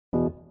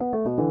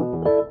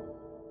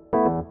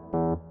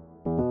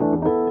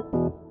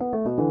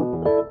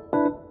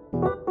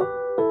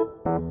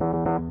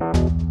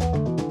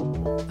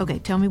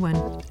Tell me when.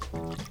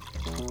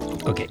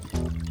 Okay.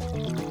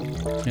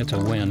 That's a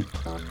win.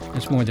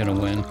 That's more than a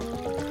win.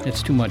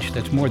 That's too much.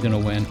 That's more than a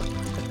win.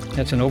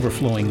 That's an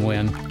overflowing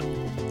win.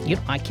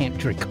 I can't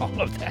drink all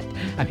of that.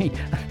 I mean,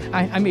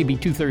 I may be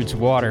 2/3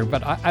 water,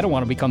 but I don't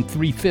want to become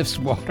 3/5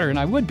 water, and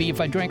I would be if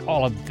I drank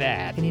all of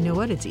that. And you know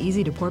what? It's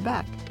easy to pour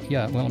back.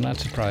 Yeah, well, not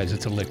surprised.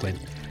 It's a liquid.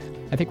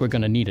 I think we're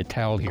going to need a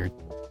towel here.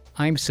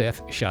 I'm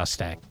Seth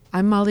Shostak.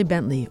 I'm Molly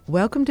Bentley.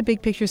 Welcome to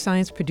Big Picture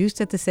Science, produced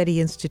at the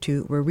SETI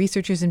Institute, where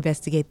researchers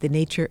investigate the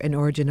nature and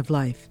origin of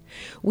life.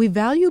 We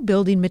value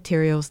building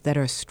materials that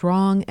are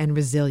strong and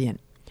resilient.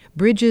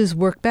 Bridges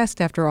work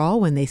best, after all,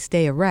 when they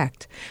stay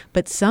erect,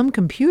 but some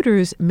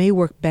computers may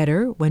work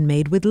better when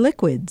made with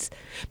liquids.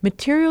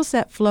 Materials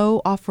that flow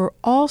offer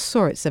all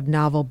sorts of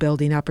novel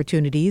building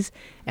opportunities,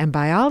 and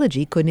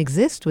biology couldn't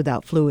exist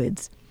without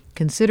fluids.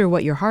 Consider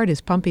what your heart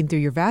is pumping through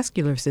your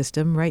vascular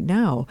system right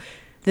now.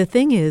 The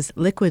thing is,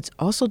 liquids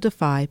also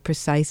defy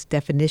precise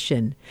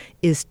definition.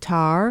 Is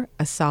tar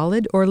a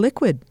solid or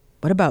liquid?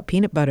 What about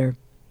peanut butter?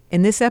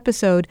 In this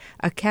episode,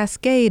 a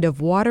cascade of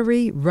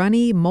watery,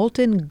 runny,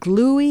 molten,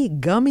 gluey,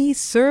 gummy,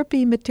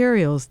 syrupy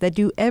materials that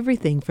do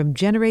everything from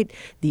generate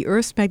the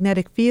Earth's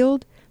magnetic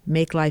field,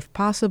 make life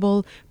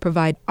possible,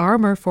 provide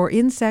armor for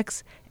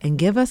insects, and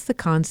give us the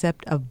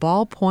concept of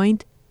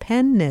ballpoint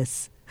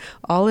penness.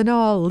 All in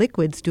all,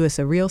 liquids do us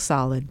a real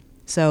solid.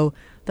 So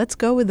let's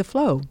go with the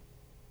flow.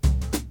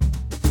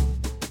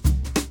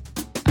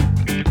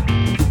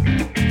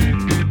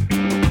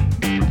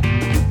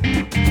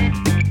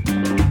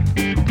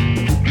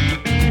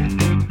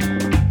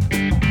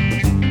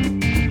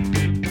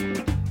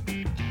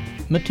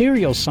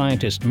 Materials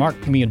scientist Mark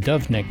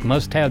Miodownik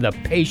must have the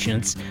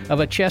patience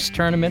of a chess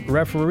tournament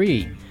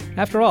referee.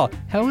 After all,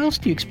 how else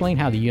do you explain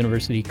how the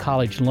University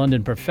College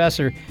London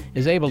professor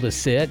is able to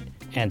sit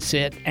and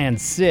sit and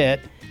sit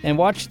and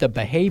watch the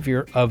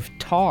behavior of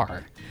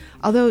tar?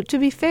 Although, to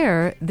be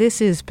fair, this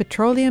is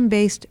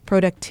petroleum-based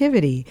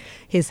productivity.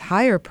 His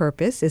higher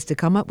purpose is to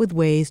come up with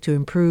ways to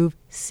improve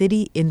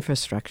city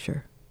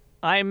infrastructure.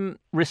 I'm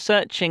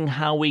researching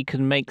how we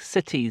can make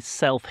cities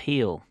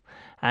self-heal.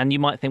 And you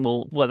might think,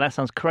 well, that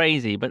sounds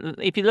crazy. But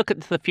if you look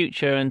at the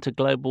future and to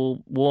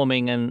global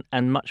warming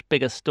and much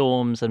bigger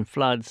storms and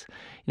floods,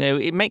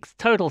 it makes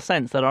total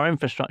sense that our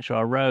infrastructure,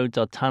 our roads,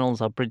 our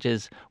tunnels, our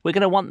bridges, we're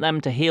going to want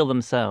them to heal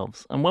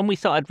themselves. And when we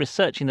started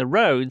researching the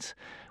roads,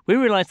 we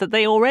realized that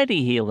they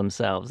already heal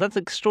themselves. That's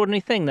an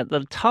extraordinary thing, that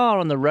the tar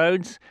on the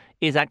roads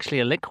is actually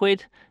a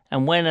liquid.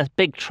 And when a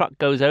big truck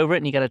goes over it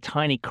and you get a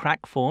tiny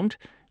crack formed,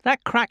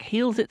 that crack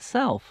heals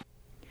itself.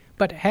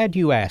 But had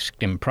you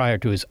asked him prior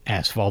to his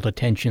asphalt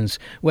attentions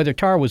whether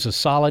tar was a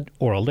solid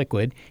or a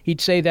liquid,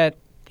 he'd say that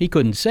he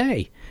couldn't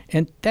say.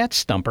 And that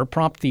stumper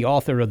prompted the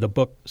author of the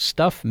book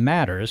Stuff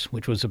Matters,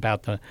 which was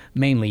about the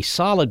mainly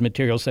solid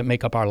materials that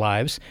make up our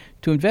lives,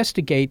 to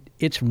investigate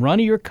its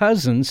runnier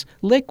cousins,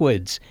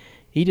 liquids.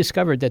 He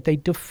discovered that they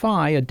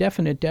defy a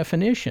definite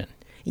definition.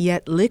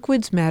 Yet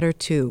liquids matter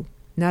too.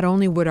 Not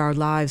only would our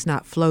lives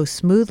not flow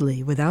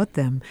smoothly without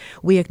them,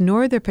 we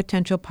ignore their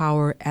potential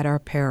power at our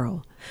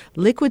peril.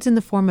 Liquids in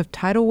the form of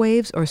tidal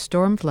waves or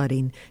storm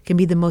flooding can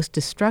be the most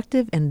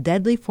destructive and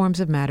deadly forms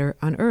of matter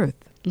on Earth.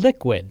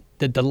 Liquid,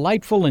 the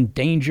delightful and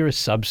dangerous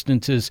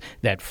substances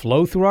that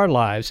flow through our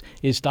lives,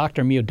 is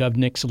Dr.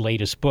 Miodownik's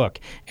latest book.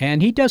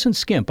 And he doesn't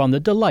skimp on the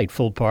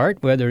delightful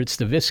part, whether it's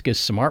the viscous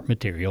smart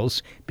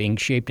materials being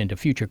shaped into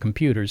future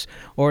computers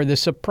or the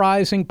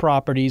surprising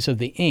properties of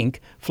the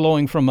ink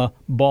flowing from a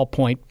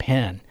ballpoint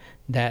pen.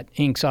 That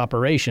ink's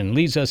operation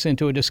leads us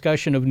into a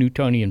discussion of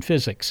Newtonian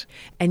physics.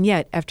 And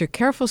yet, after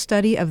careful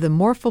study of the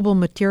morphable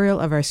material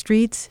of our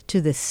streets,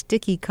 to the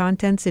sticky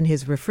contents in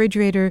his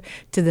refrigerator,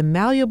 to the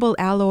malleable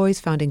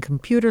alloys found in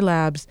computer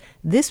labs,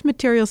 this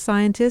material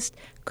scientist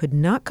could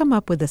not come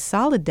up with a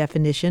solid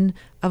definition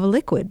of a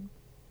liquid.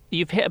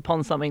 You've hit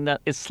upon something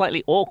that is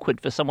slightly awkward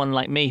for someone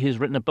like me who's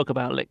written a book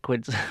about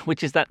liquids,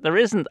 which is that there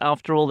isn't,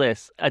 after all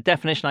this, a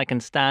definition I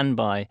can stand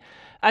by.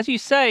 As you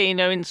say,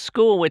 in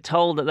school we're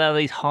told that there are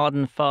these hard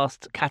and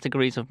fast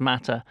categories of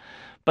matter.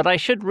 But I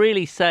should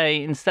really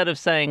say, instead of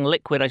saying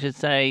liquid, I should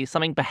say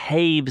something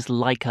behaves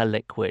like a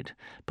liquid.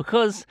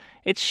 Because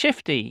it's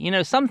shifty.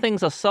 Some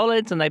things are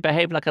solids and they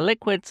behave like a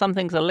liquid. Some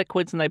things are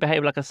liquids and they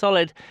behave like a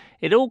solid.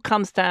 It all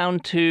comes down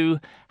to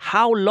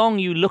how long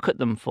you look at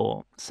them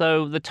for.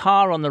 So the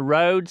tar on the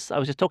roads, I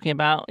was just talking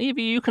about,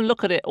 you can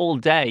look at it all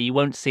day. You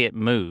won't see it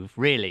move,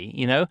 really,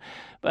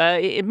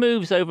 It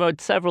moves over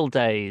several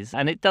days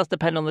and it does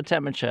depend on the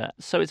temperature.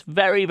 So it's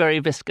very, very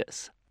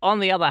viscous. On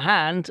the other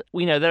hand,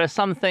 there are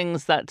some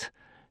things that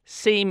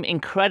seem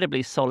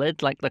incredibly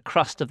solid, like the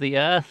crust of the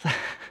earth,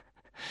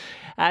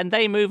 and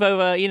they move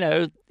over,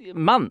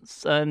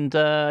 months and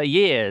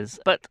years.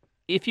 But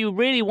if you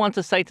really want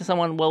to say to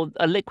someone, well,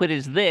 a liquid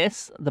is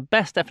this, the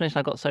best definition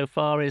I've got so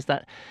far is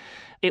that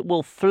it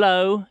will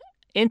flow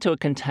into a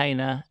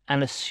container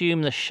and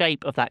assume the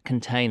shape of that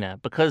container,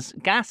 because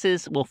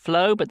gases will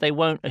flow, but they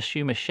won't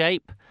assume a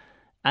shape.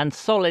 And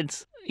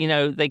solids,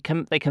 they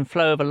can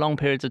flow over long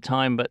periods of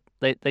time, but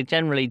they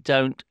generally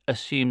don't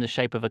assume the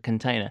shape of a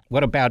container.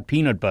 What about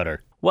peanut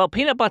butter? Well,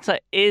 peanut butter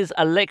is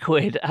a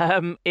liquid.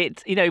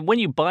 It's, when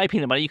you buy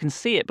peanut butter, you can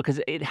see it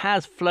because it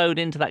has flowed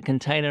into that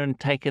container and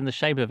taken the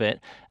shape of it.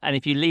 And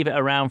if you leave it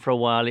around for a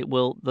while,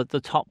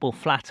 the top will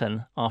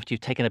flatten after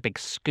you've taken a big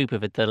scoop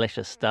of the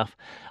delicious stuff.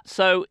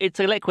 So it's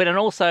a liquid. And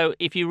also,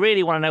 if you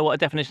really want to know what a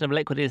definition of a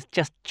liquid is,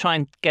 just try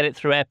and get it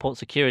through airport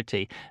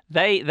security.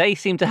 They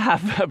seem to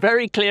have a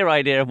very clear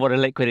idea of what a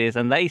liquid is,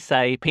 and they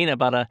say peanut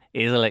butter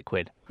is a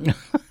liquid.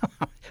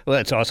 Well,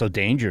 it's also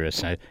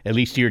dangerous, at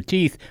least to your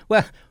teeth.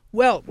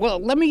 Well,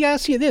 let me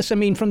ask you this. I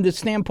mean, from the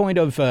standpoint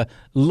of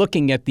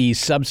looking at these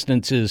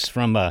substances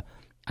from a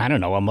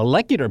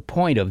molecular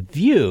point of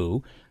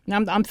view,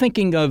 I'm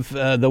thinking of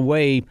the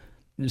way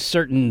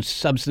certain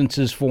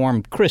substances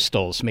form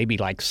crystals, maybe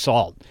like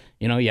salt.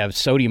 You have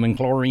sodium and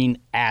chlorine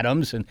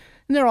atoms, and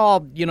they're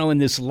all, in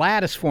this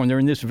lattice form. They're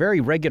in this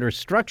very regular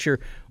structure,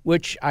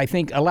 which I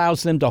think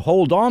allows them to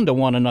hold on to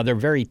one another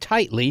very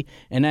tightly,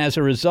 and as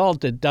a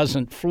result, it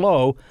doesn't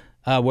flow.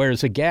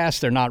 Whereas a gas,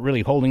 they're not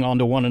really holding on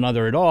to one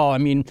another at all. I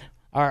mean,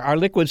 are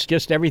liquids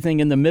just everything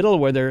in the middle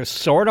where they're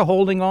sort of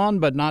holding on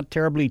but not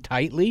terribly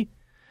tightly?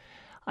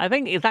 I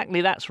think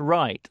exactly that's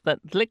right, that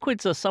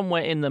liquids are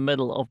somewhere in the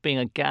middle of being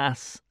a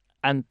gas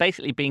and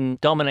basically being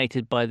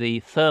dominated by the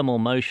thermal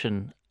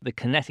motion, the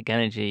kinetic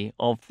energy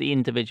of the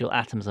individual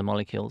atoms and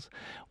molecules.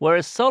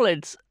 Whereas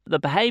solids, the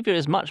behavior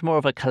is much more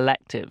of a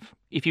collective.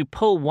 If you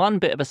pull one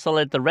bit of a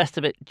solid, the rest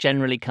of it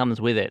generally comes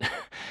with it.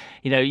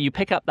 You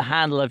pick up the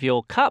handle of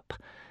your cup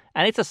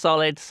and it's a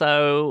solid,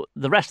 so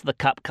the rest of the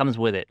cup comes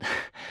with it.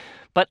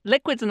 But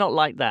liquids are not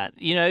like that.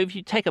 If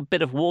you take a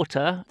bit of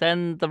water,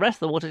 then the rest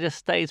of the water just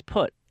stays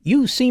put.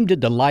 You seem to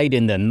delight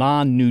in the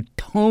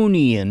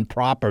non-Newtonian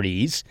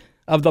properties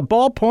of the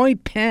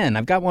ballpoint pen.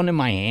 I've got one in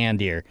my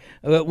hand here.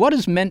 What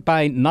is meant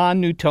by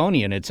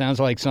non-Newtonian? It sounds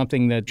like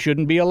something that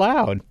shouldn't be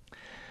allowed.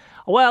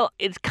 Well,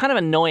 it's kind of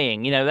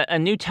annoying. A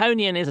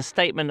Newtonian is a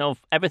statement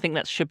of everything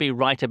that should be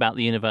right about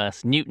the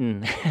universe.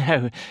 Newton,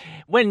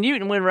 when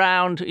Newton went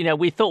around,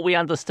 we thought we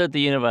understood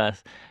the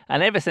universe.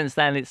 And ever since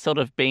then, it's sort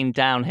of been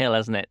downhill,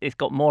 hasn't it? It's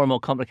got more and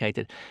more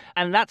complicated.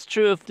 And that's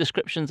true of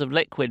descriptions of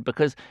liquid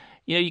because,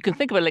 you can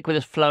think of a liquid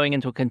as flowing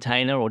into a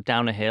container or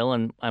down a hill,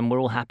 and we're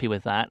all happy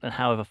with that, and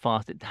however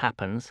fast it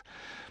happens.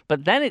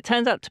 But then it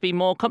turns out to be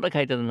more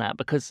complicated than that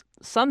because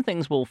some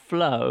things will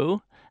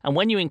flow, and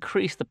when you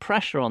increase the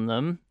pressure on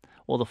them,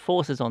 or the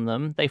forces on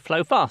them, they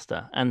flow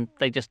faster, and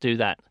they just do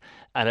that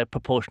at a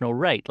proportional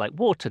rate, like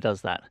water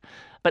does that.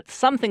 But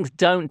some things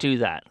don't do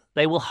that.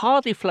 They will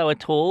hardly flow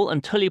at all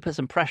until you put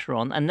some pressure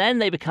on, and then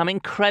they become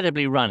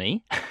incredibly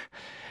runny.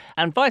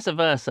 And vice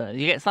versa.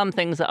 You get some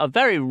things that are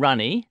very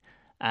runny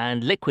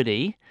and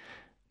liquidy,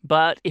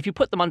 but if you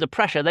put them under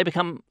pressure, they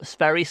become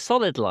very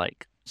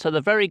solid-like. So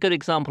the very good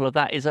example of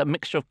that is a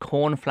mixture of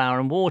corn flour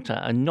and water,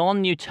 a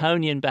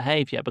non-Newtonian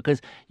behavior,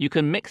 because you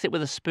can mix it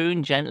with a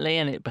spoon gently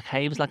and it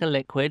behaves like a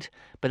liquid.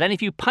 But then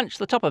if you punch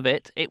the top of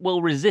it, it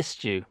will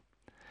resist you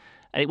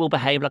and it will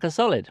behave like a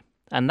solid.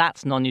 And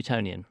that's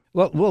non-Newtonian.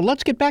 Well,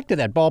 let's get back to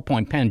that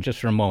ballpoint pen just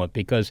for a moment,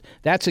 because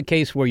that's a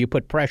case where you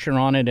put pressure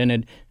on it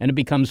and it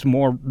becomes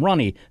more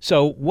runny.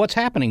 So what's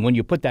happening when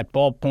you put that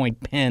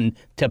ballpoint pen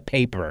to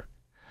paper?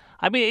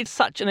 I mean, it's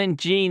such an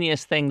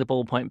ingenious thing, the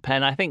ballpoint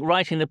pen. I think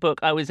writing the book,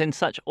 I was in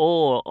such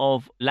awe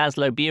of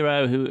Laszlo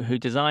Biro, who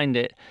designed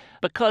it,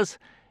 because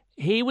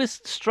he was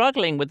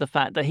struggling with the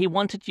fact that he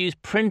wanted to use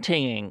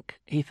printing ink.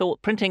 He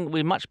thought printing would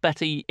be much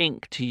better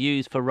ink to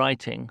use for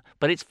writing,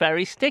 but it's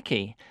very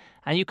sticky.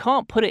 And you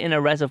can't put it in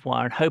a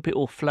reservoir and hope it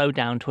will flow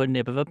down to a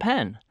nib of a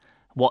pen.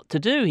 What to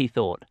do, he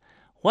thought?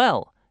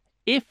 Well,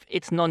 if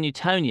it's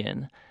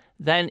non-Newtonian,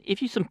 then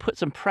if you put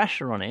some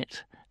pressure on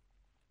it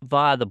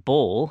via the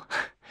ball,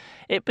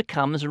 it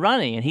becomes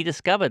runny, and he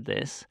discovered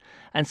this.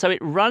 And so it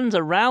runs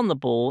around the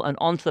ball and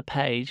onto the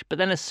page, but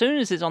then as soon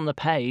as it's on the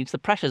page, the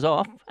pressure's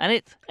off, and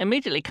it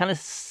immediately kind of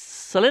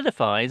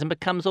solidifies and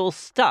becomes all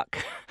stuck.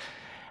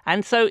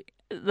 And so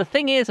the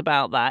thing is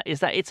about that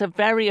is that it's a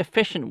very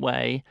efficient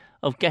way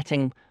of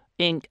getting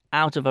ink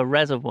out of a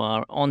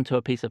reservoir onto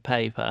a piece of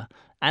paper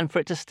and for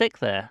it to stick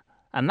there.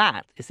 And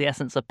that is the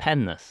essence of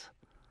penness.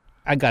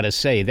 I got to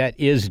say, that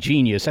is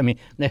genius. I mean,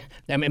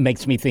 that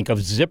makes me think of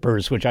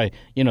zippers, which I,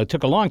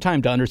 took a long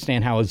time to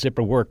understand how a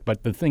zipper worked.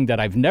 But the thing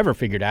that I've never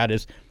figured out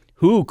is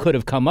who could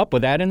have come up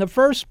with that in the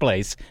first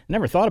place?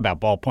 Never thought about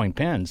ballpoint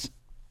pens.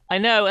 I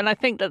know, and I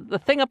think that the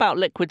thing about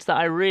liquids that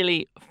I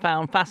really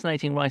found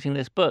fascinating writing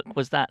this book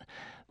was that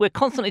we're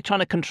constantly trying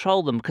to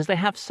control them because they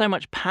have so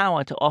much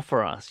power to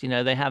offer us.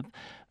 They have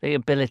the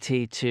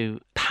ability to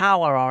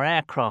power our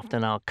aircraft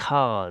and our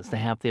cars. They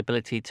have the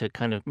ability to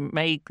kind of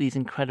make these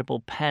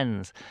incredible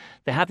pens.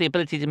 They have the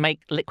ability to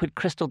make liquid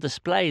crystal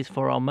displays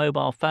for our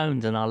mobile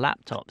phones and our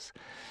laptops.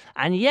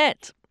 And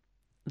yet,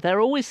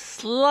 they're always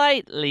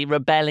slightly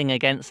rebelling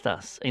against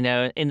us. In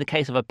the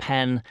case of a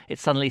pen, it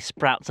suddenly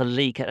sprouts a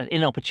leak at an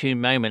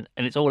inopportune moment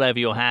and it's all over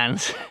your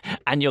hands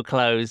and your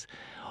clothes.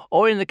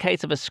 Or in the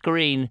case of a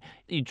screen,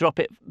 you drop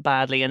it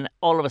badly and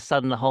all of a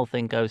sudden the whole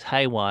thing goes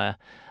haywire.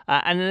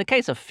 And in the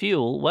case of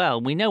fuel,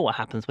 well, we know what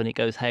happens when it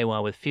goes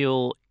haywire with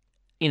fuel.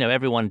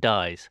 Everyone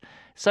dies.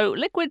 So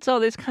liquids are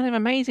this kind of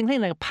amazing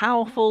thing. They're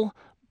powerful,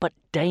 but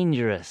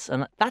dangerous.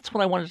 And that's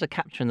what I wanted to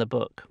capture in the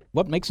book.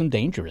 What makes them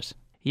dangerous?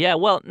 Yeah,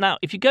 well, now,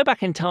 if you go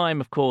back in time,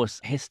 of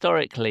course,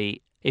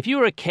 historically, if you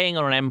were a king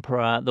or an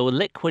emperor, the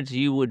liquids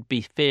you would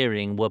be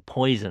fearing were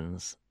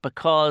poisons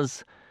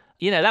because,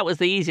 that was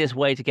the easiest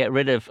way to get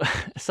rid of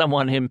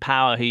someone in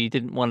power who you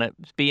didn't want to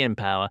be in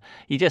power.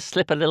 You just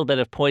slip a little bit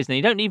of poison.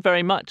 You don't need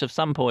very much of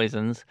some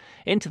poisons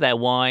into their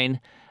wine,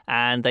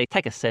 and they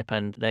take a sip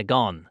and they're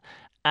gone.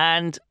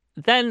 And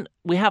then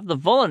we have the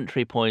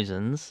voluntary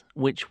poisons,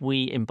 which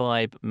we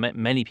imbibe,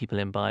 many people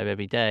imbibe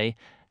every day,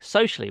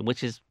 socially,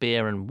 which is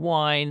beer and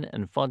wine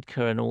and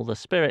vodka and all the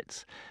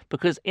spirits,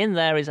 because in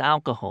there is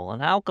alcohol.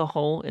 And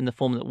alcohol, in the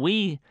form that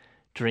we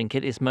drink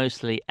it, is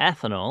mostly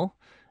ethanol,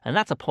 and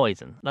that's a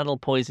poison. That'll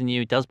poison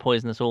you, does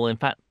poison us all. In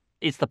fact,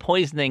 it's the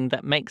poisoning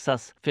that makes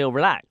us feel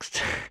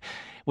relaxed.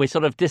 We're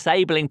sort of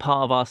disabling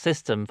part of our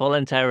system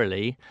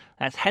voluntarily.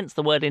 That's hence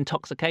the word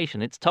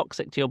intoxication. It's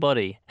toxic to your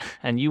body,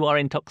 and you are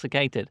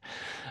intoxicated.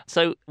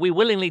 So we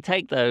willingly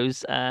take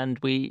those, and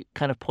we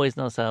kind of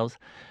poison ourselves.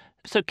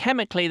 So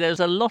chemically, there's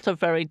a lot of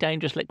very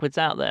dangerous liquids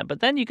out there. But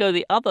then you go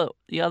the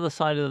other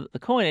side of the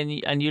coin,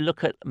 and you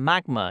look at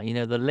magma,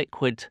 the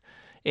liquid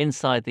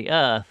inside the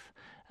earth.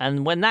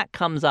 And when that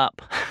comes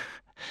up,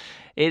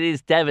 it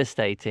is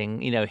devastating,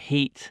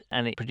 heat,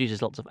 and it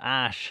produces lots of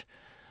ash.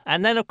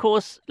 And then, of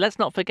course, let's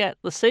not forget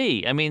the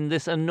sea. I mean,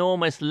 this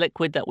enormous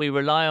liquid that we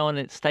rely on,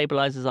 it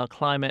stabilizes our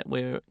climate.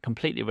 We're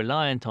completely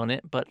reliant on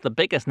it. But the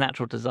biggest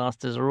natural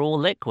disasters are all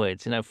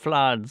liquids,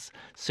 floods,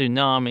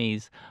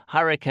 tsunamis,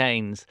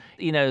 hurricanes.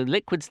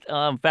 Liquids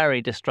are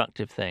very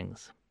destructive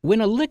things.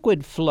 When a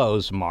liquid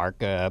flows,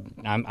 Mark,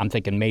 I'm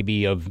thinking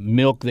maybe of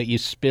milk that you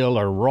spill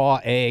or raw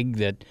egg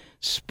that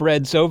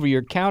spreads over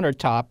your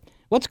countertop.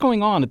 What's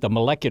going on at the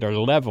molecular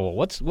level?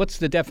 What's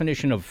the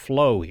definition of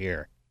flow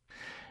here?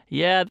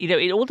 Yeah,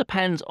 it all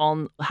depends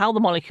on how the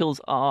molecules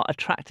are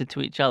attracted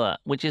to each other,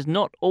 which is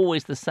not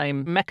always the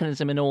same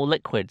mechanism in all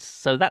liquids.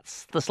 So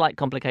that's the slight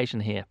complication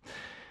here.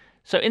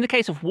 So in the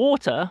case of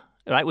water,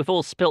 right, we've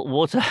all spilt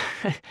water.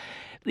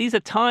 These are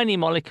tiny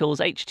molecules,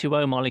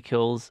 H2O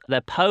molecules. They're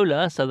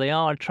polar, so they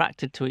are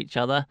attracted to each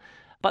other.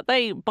 But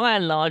they, by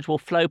and large, will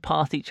flow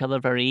past each other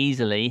very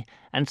easily.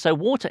 And so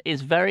water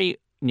is very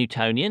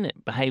Newtonian,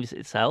 it behaves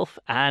itself,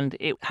 and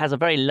it has a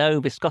very low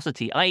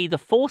viscosity, i.e. the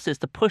forces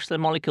to push the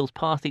molecules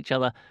past each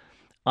other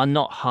are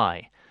not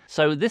high.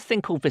 So this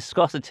thing called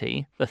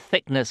viscosity, the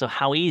thickness of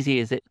how easy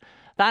is it,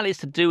 that is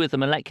to do with the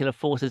molecular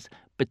forces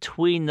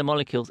between the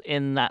molecules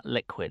in that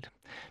liquid.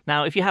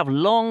 Now, if you have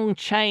long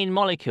chain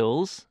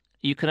molecules,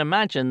 you can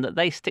imagine that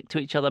they stick to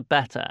each other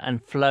better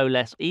and flow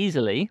less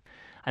easily.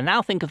 And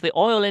now think of the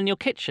oil in your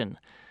kitchen.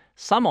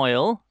 Some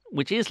oil,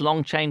 which is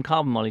long chain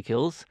carbon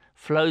molecules,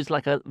 flows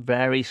like a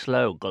very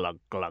slow glug,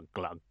 glug,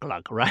 glug,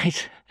 glug,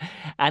 right?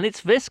 And it's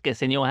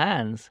viscous in your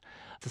hands.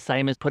 It's the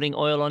same as putting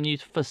oil on you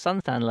for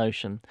suntan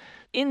lotion.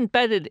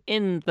 Embedded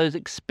in those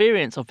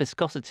experience of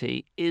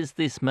viscosity is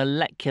this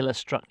molecular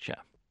structure.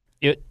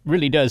 It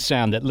really does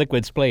sound that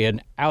liquids play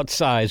an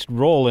outsized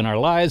role in our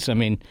lives. I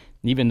mean,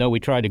 even though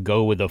we try to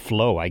go with the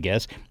flow, I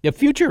guess. The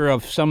future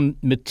of some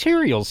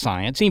material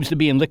science seems to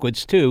be in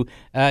liquids, too.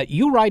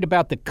 You write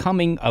about the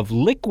coming of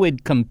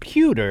liquid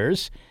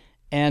computers.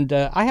 And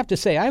I have to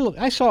say,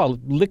 I saw a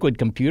liquid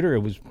computer.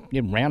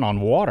 It ran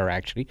on water,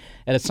 actually,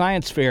 at a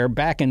science fair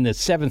back in the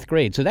 7th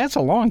grade. So that's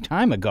a long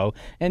time ago.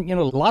 And,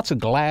 lots of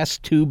glass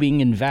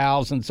tubing and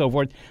valves and so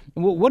forth.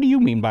 What do you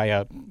mean by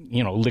a,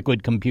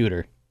 liquid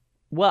computer?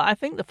 Well, I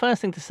think the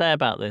first thing to say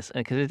about this,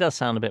 because it does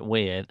sound a bit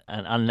weird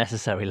and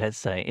unnecessary, let's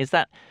say, is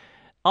that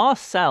our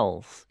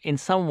cells, in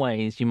some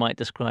ways, you might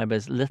describe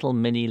as little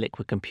mini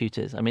liquid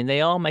computers. I mean,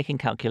 they are making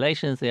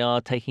calculations, they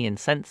are taking in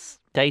sense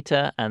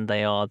data, and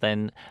they are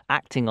then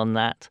acting on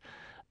that.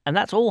 And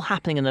that's all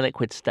happening in the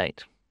liquid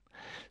state.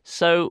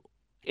 So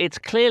it's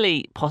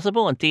clearly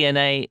possible, and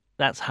DNA,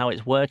 that's how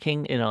it's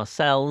working in our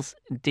cells.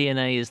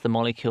 DNA is the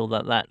molecule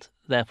that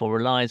therefore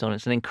relies on.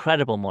 It's an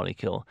incredible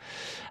molecule.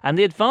 And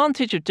the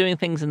advantage of doing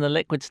things in the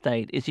liquid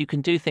state is you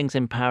can do things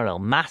in parallel,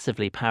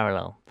 massively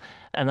parallel.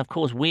 And of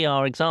course, we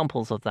are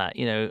examples of that.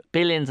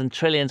 Billions and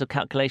trillions of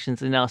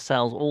calculations in our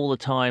cells all the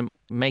time,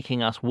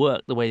 making us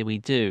work the way we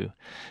do.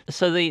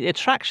 So the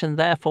attraction,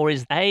 therefore,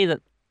 is A,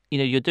 that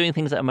you're doing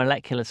things at a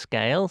molecular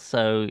scale,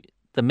 so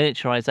the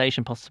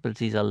miniaturization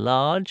possibilities are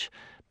large.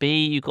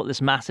 B, you've got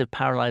this massive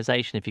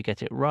parallelization if you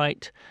get it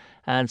right.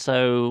 And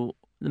so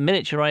the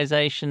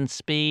miniaturization,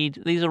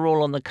 speed, these are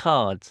all on the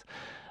cards.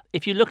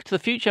 If you look to the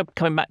future,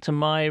 coming back to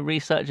my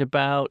research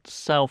about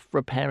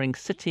self-repairing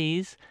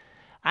cities,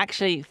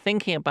 actually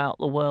thinking about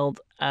the world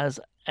as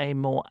a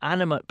more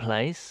animate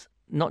place,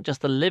 not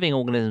just the living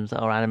organisms that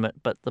are animate,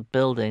 but the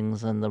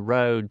buildings and the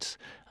roads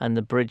and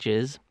the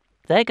bridges,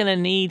 they're going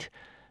to need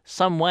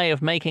some way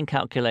of making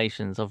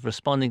calculations, of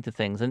responding to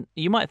things. And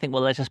you might think,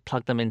 well, let's just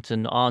plug them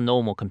into our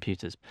normal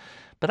computers.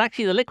 But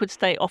actually, the liquid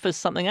state offers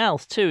something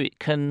else too. It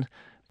can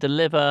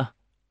deliver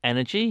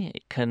energy.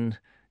 It can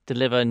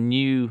deliver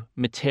new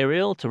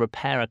material to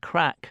repair a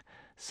crack.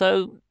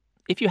 So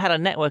if you had a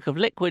network of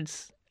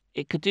liquids,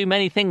 it could do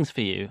many things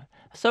for you.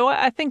 So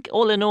I think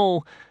all in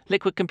all,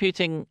 liquid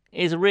computing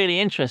is really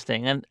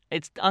interesting, and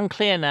it's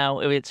unclear now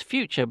of its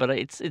future, but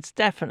it's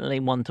definitely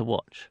one to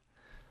watch.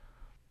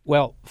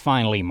 Well,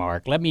 finally,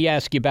 Mark, let me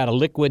ask you about a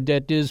liquid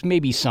that is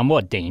maybe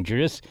somewhat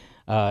dangerous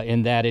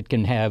in that it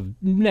can have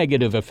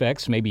negative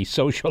effects, maybe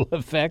social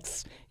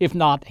effects, if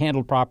not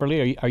handled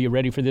properly. Are you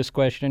ready for this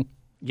question?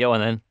 Go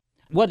on then.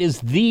 What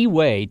is the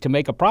way to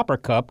make a proper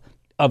cup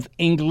of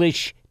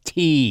English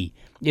tea?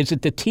 Is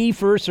it the tea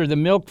first or the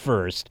milk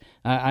first?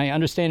 I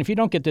understand if you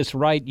don't get this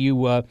right,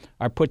 you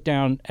are put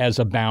down as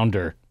a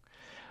bounder.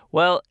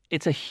 Well,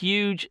 it's a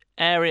huge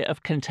area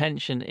of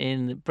contention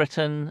in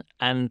Britain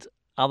and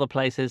other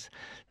places.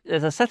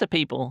 There's a set of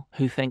people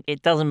who think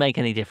it doesn't make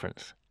any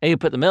difference. You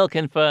put the milk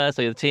in first,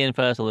 or the tea in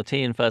first, or the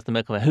tea in first, the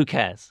milk in first. Who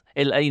cares?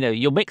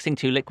 You're mixing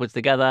two liquids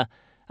together,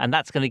 and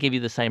that's going to give you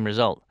the same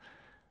result.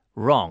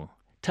 Wrong.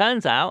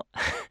 Turns out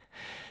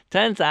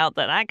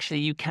that actually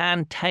you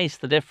can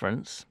taste the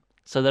difference.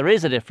 So there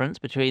is a difference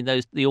between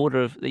the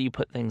order that you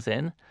put things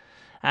in.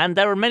 And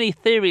there are many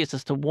theories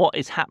as to what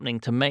is happening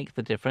to make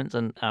the difference,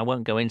 and I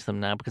won't go into them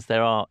now because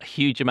there are a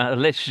huge amount of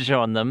literature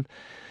on them.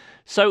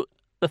 So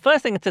the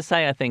first thing to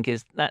say, I think,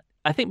 is that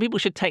I think people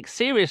should take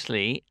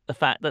seriously the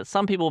fact that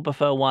some people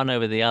prefer one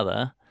over the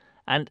other,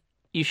 and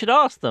you should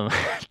ask them,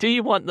 do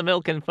you want the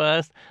milk in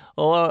first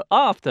or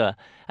after?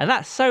 And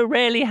that so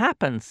rarely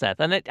happens, Seth,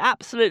 and it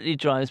absolutely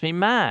drives me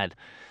mad.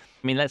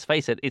 I mean, let's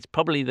face it, it's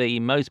probably the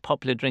most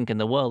popular drink in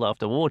the world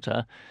after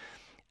water,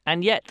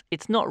 and yet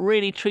it's not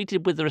really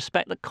treated with the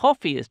respect that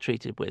coffee is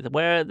treated with,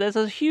 where there's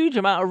a huge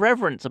amount of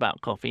reverence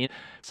about coffee.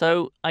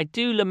 So I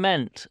do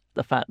lament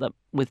the fact that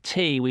with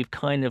tea, we've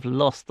kind of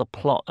lost the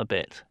plot a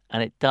bit,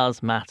 and it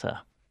does matter.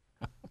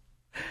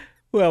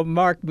 Well,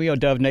 Mark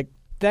Miodownik,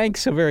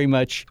 thanks so very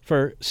much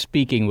for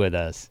speaking with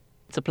us.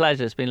 It's a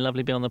pleasure. It's been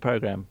lovely to be on the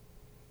program.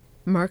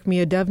 Mark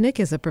Miodownik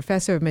is a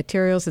professor of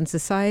materials and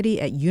society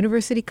at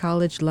University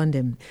College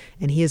London,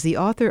 and he is the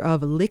author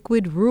of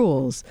Liquid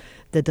Rules,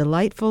 the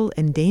delightful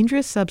and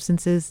dangerous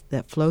substances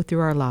that flow through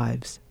our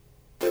lives.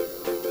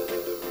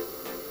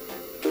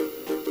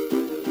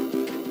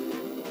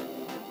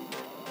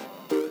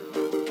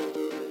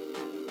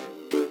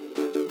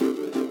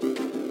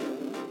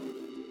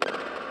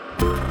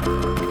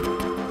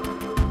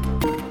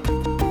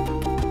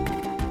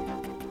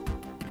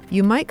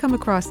 You might come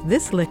across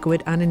this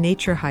liquid on a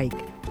nature hike.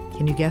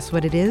 Can you guess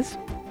what it is?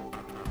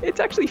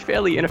 It's actually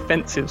fairly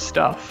inoffensive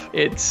stuff.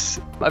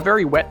 It's a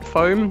very wet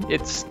foam.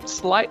 It's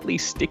slightly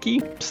sticky,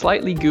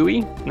 slightly gooey,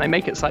 and they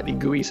make it slightly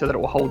gooey so that it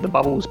will hold the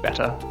bubbles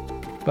better.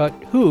 But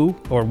who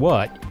or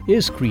what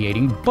is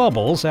creating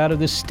bubbles out of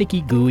this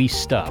sticky, gooey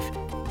stuff?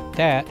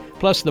 That,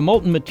 plus the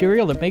molten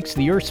material that makes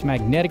the Earth's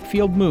magnetic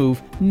field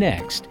move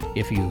next,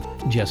 if you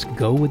just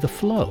go with the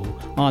flow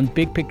on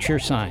Big Picture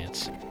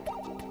Science.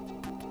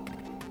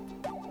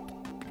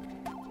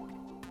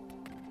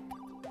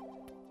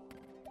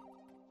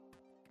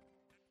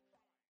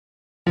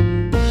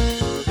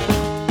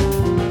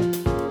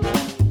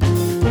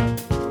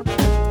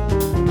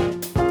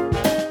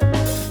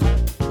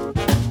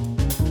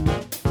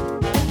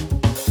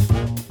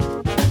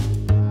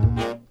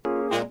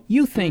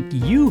 You think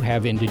you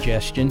have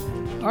indigestion?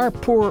 Our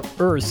poor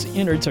Earth's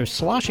innards are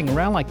sloshing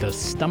around like the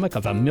stomach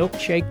of a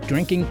milkshake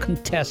drinking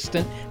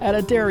contestant at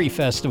a dairy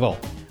festival.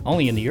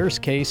 Only in the Earth's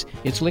case,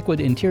 its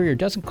liquid interior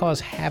doesn't cause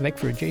havoc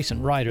for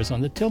adjacent riders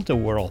on the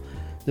tilt-a-whirl.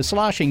 The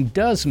sloshing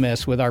does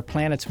mess with our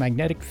planet's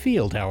magnetic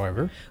field,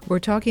 however. We're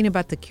talking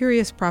about the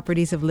curious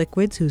properties of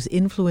liquids whose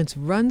influence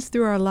runs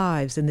through our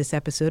lives in this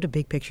episode of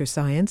Big Picture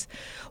Science,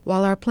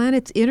 while our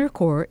planet's inner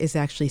core is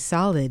actually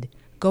solid.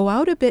 Go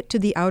out a bit to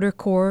the outer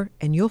core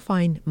and you'll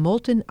find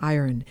molten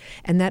iron,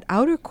 and that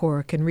outer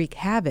core can wreak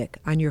havoc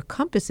on your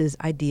compass's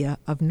idea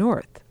of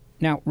north.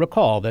 Now,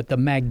 recall that the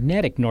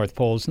magnetic North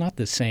Pole is not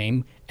the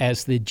same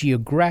as the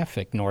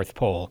geographic North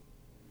Pole.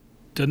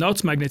 The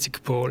North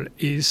Magnetic Pole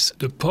is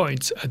the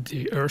point at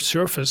the Earth's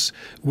surface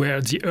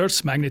where the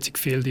Earth's magnetic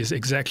field is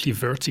exactly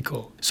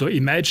vertical. So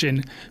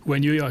imagine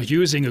when you are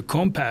using a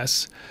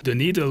compass, the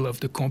needle of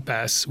the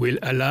compass will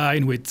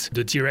align with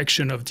the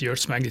direction of the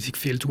Earth's magnetic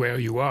field where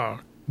you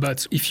are.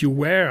 But if you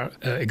were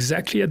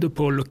exactly at the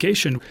pole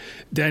location,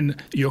 then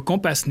your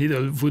compass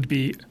needle would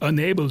be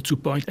unable to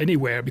point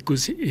anywhere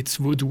because it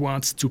would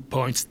want to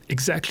point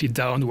exactly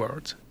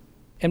downward.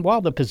 And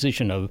while the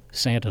position of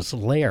Santa's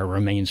lair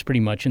remains pretty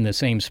much in the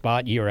same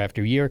spot year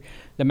after year,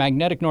 the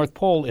magnetic North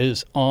Pole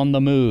is on the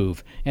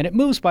move, and it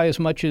moves by as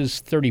much as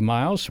 30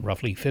 miles,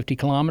 roughly 50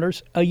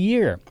 kilometers, a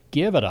year.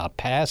 Give it a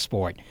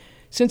passport.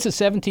 Since the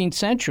 17th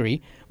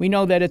century, we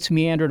know that it's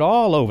meandered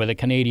all over the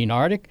Canadian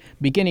Arctic,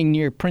 beginning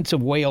near Prince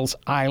of Wales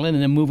Island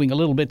and then moving a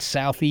little bit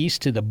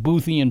southeast to the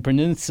Boothian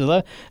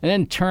Peninsula and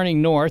then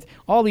turning north.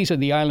 All these are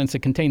the islands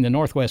that contain the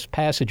Northwest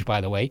Passage,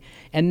 by the way.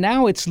 And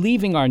now it's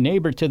leaving our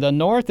neighbor to the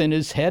north and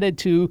is headed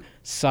to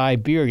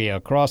Siberia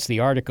across the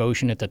Arctic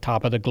Ocean at the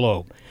top of the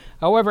globe.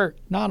 However,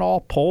 not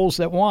all poles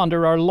that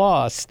wander are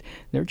lost.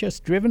 They're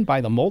just driven by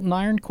the molten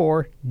iron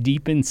core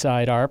deep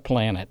inside our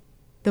planet.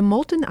 The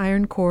molten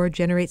iron core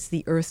generates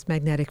the Earth's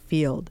magnetic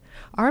field.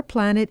 Our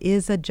planet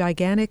is a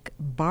gigantic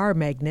bar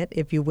magnet,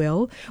 if you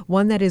will,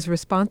 one that is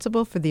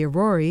responsible for the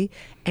aurorae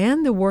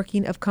and the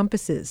working of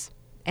compasses.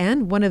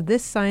 And one of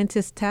this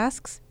scientist's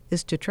tasks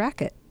is to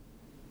track it.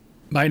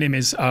 My name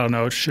is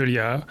Arnaud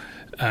Cheliard,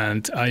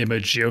 and I am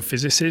a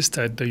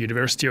geophysicist at the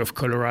University of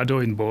Colorado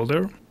in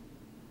Boulder.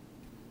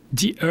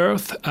 The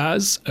Earth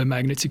has a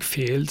magnetic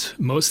field,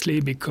 mostly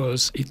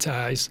because it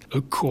has a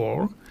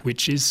core,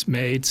 which is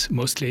made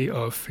mostly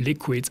of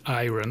liquid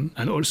iron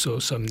and also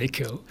some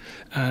nickel.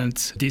 And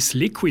this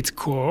liquid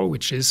core,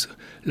 which is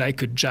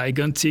like a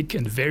gigantic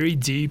and very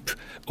deep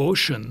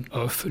ocean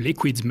of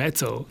liquid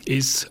metal,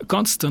 is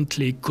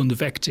constantly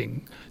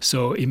convecting.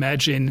 So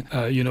imagine,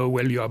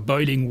 when you are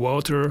boiling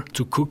water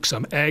to cook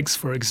some eggs,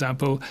 for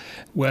example,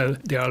 well,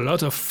 there are a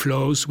lot of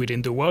flows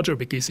within the water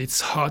because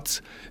it's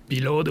hot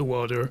below the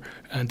water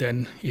and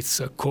then it's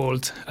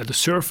cold at the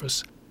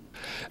surface.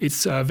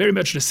 It's very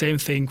much the same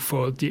thing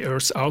for the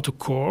Earth's outer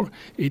core.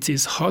 It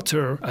is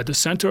hotter at the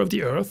center of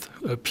the Earth,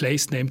 a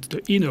place named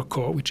the inner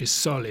core, which is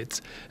solid.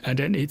 And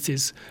then it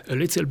is a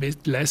little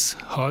bit less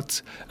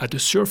hot at the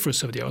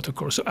surface of the outer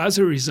core. So as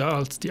a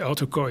result, the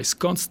outer core is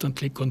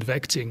constantly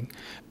convecting.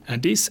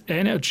 And this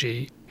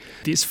energy,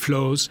 these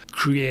flows,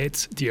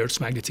 create the Earth's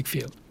magnetic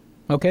field.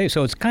 Okay,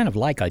 so it's kind of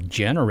like a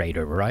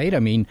generator, right? I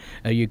mean,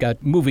 you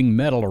got moving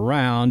metal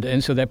around,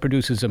 and so that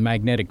produces a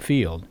magnetic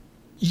field.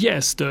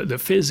 Yes, the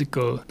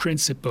physical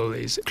principle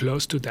is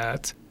close to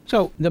that.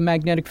 So the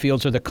magnetic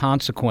fields are the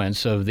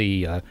consequence of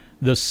the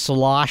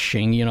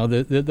sloshing,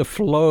 the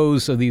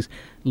flows of these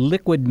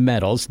liquid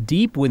metals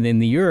deep within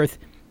the Earth.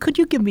 Could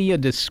you give me a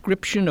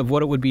description of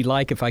what it would be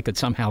like if I could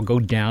somehow go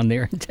down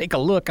there and take a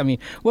look? I mean,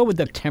 what would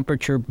the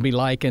temperature be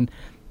like? And,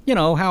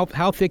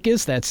 how thick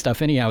is that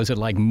stuff anyhow? Is it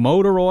like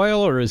motor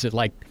oil or is it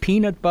like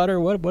peanut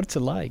butter? What's it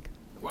like?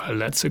 Well,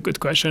 that's a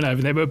good question.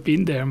 I've never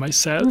been there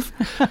myself.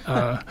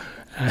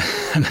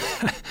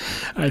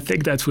 I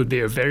think that would be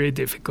a very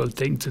difficult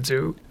thing to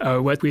do.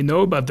 What we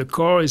know about the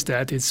core is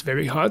that it's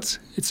very hot.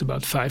 It's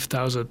about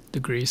 5,000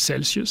 degrees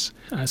Celsius.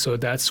 So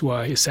that's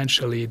why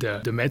essentially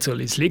the metal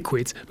is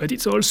liquid. But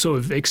it's also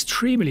of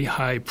extremely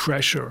high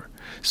pressure.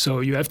 So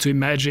you have to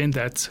imagine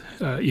that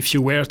if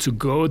you were to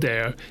go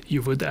there,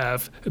 you would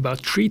have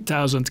about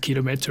 3,000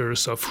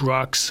 kilometers of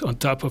rocks on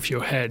top of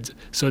your head.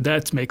 So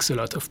that makes a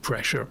lot of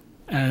pressure.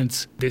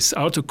 And this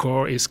outer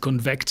core is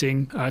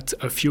convecting at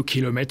a few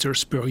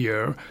kilometers per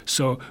year.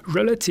 So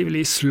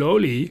relatively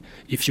slowly,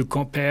 if you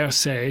compare,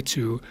 say,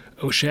 to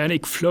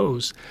oceanic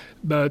flows.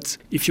 But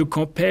if you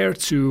compare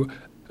to,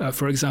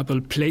 for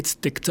example, plate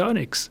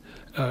tectonics,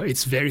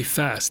 it's very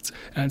fast.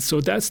 And so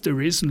that's the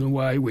reason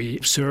why we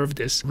observe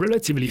this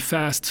relatively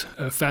fast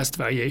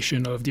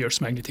variation of the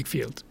Earth's magnetic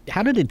field.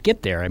 How did it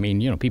get there? I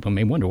mean, people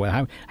may wonder,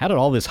 well, how did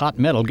all this hot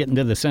metal get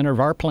into the center of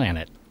our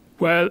planet?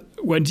 Well,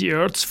 when the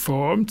Earth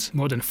formed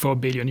more than 4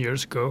 billion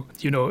years ago,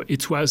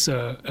 it was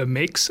a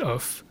mix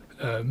of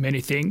many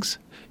things,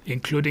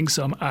 including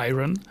some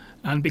iron.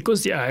 And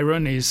because the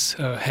iron is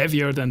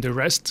heavier than the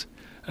rest,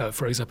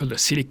 for example, the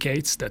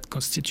silicates that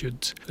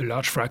constitute a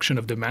large fraction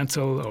of the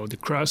mantle or the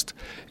crust,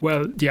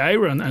 well, the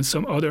iron and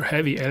some other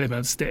heavy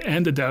elements, they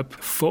ended up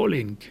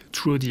falling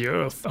through the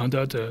Earth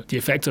under the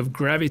effect of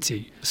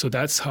gravity. So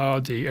that's how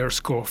the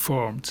Earth's core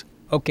formed.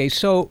 Okay,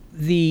 so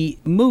the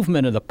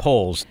movement of the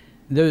poles,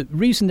 the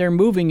reason they're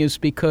moving is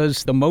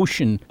because the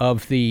motion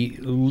of the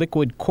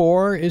liquid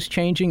core is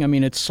changing. I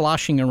mean, it's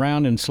sloshing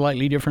around in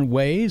slightly different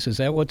ways. Is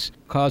that what's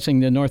causing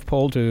the North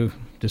Pole to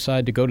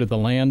decide to go to the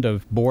land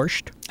of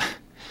borscht?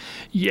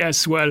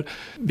 Yes, well,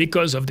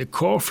 because of the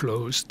core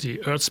flows,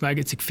 the Earth's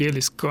magnetic field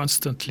is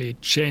constantly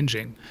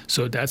changing.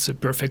 So that's a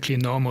perfectly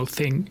normal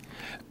thing.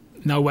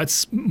 Now,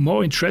 what's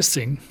more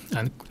interesting,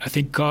 and I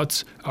think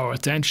caught our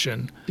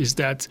attention, is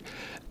that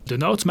the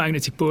North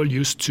Magnetic Pole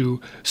used to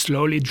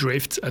slowly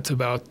drift at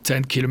about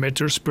 10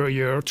 kilometers per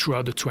year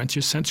throughout the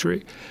 20th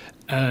century.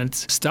 And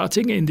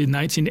starting in the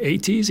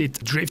 1980s, its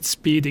drift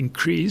speed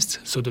increased,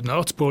 so the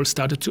North Pole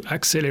started to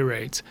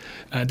accelerate.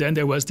 And then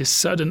there was this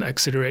sudden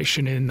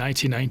acceleration in the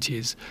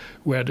 1990s,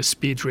 where the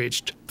speed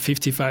reached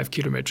 55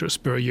 kilometers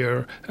per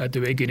year at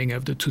the beginning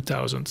of the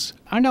 2000s.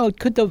 Arnaud,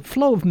 could the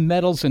flow of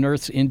metals in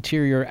Earth's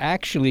interior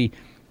actually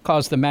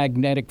cause the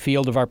magnetic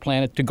field of our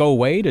planet to go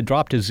away, to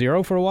drop to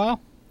zero for a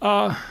while?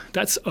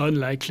 That's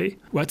unlikely.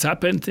 What's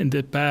happened in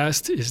the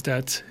past is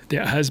that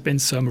there has been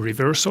some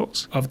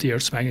reversals of the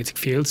Earth's magnetic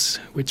fields,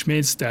 which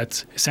means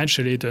that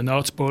essentially the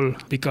North Pole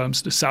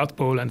becomes the South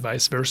Pole and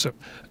vice versa.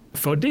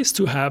 For this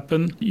to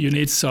happen, you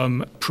need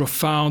some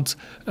profound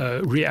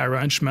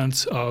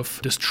rearrangement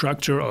of the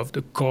structure of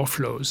the core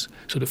flows,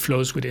 so the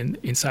flows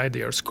inside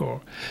the Earth's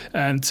core.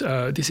 And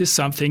this is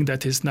something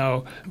that is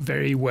now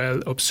very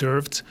well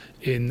observed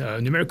in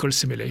numerical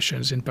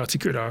simulations in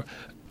particular.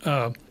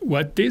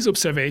 What these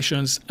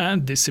observations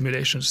and these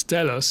simulations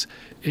tell us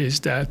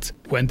is that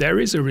when there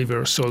is a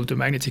reversal, the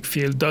magnetic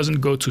field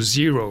doesn't go to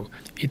zero.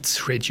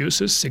 It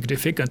reduces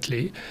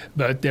significantly,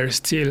 but there's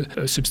still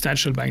a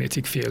substantial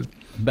magnetic field.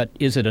 But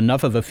is it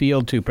enough of a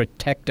field to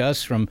protect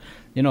us from,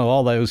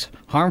 all those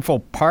harmful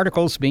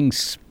particles being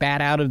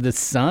spat out of the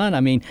sun? I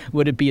mean,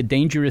 would it be a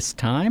dangerous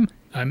time?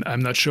 I'm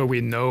not sure we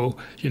know,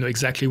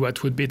 exactly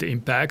what would be the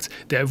impact.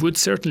 There would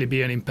certainly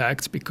be an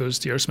impact because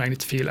the Earth's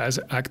magnetic field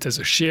acts as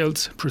a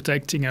shield,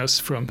 protecting us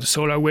from the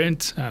solar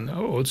wind and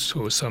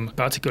also some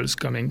particles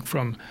coming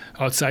from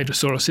outside the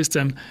solar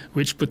system,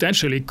 which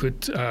potentially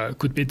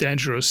could be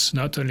dangerous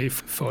not only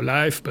for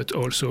life but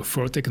also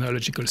for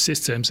technological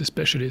systems,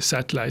 especially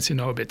satellites in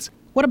orbit.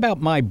 What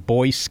about my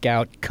Boy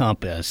Scout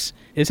compass?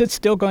 Is it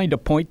still going to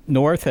point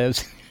north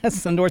as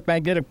the North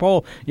Magnetic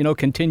Pole,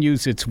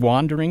 continues its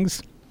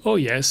wanderings? Oh,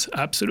 yes,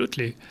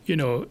 absolutely.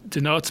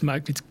 The North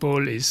Magnetic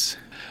Pole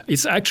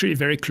it's actually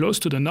very close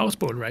to the North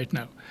Pole right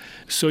now.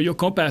 So your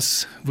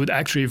compass would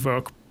actually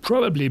work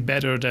probably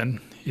better than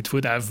it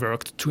would have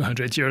worked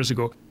 200 years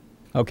ago.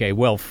 Okay,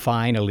 well,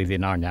 finally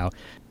then, Arnaud.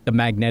 The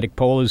magnetic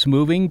pole is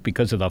moving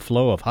because of the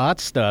flow of hot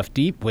stuff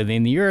deep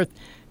within the Earth.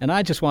 And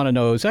I just want to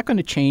know, is that going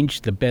to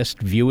change the best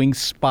viewing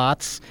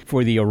spots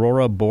for the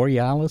aurora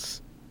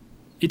borealis?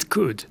 It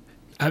could.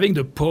 Having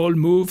the pole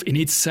move in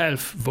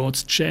itself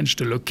won't change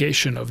the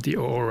location of the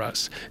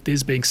auroras.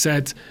 This being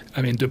said,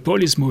 the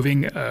pole is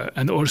moving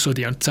and also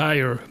the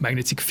entire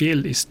magnetic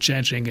field is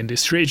changing in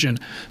this region.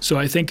 So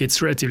I think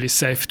it's relatively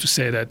safe to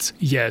say that,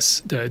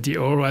 yes, the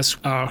auroras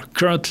are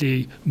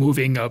currently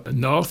moving up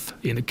north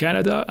in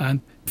Canada,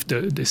 and if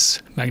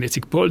this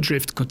magnetic pole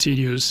drift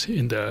continues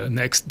in the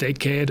next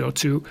decade or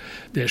two,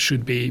 they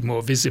should be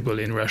more visible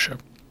in Russia.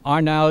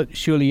 Arnaud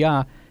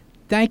Chouliat,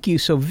 thank you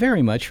so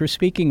very much for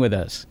speaking with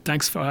us.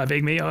 Thanks for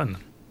having me on.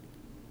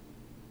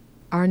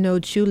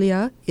 Arnaud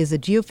Chouliat is a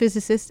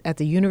geophysicist at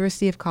the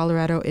University of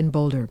Colorado in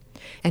Boulder,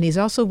 and he's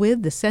also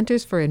with the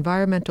Centers for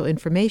Environmental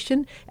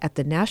Information at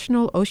the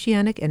National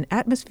Oceanic and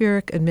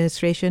Atmospheric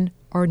Administration,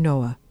 or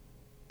NOAA.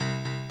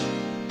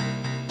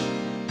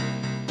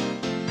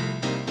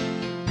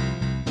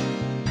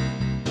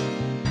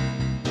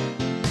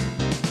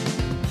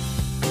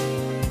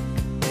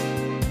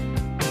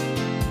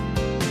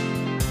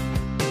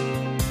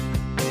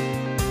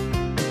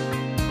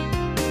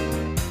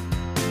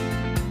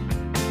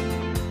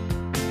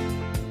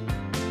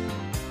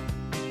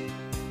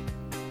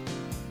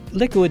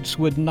 Liquids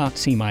would not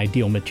seem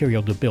ideal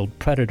material to build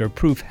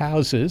predator-proof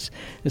houses,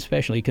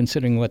 especially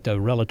considering what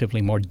the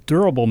relatively more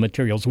durable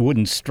materials, wood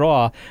and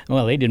straw,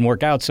 well, they didn't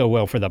work out so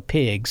well for the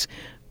pigs.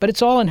 But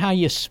it's all in how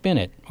you spin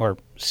it, or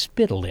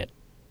spittle it.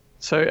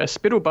 So a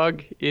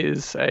spittlebug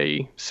is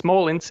a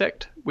small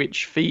insect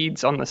which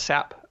feeds on the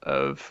sap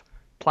of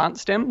plant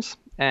stems,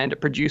 and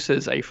it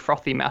produces a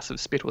frothy mass of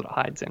spittle that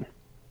hides in.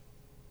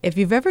 If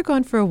you've ever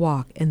gone for a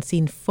walk and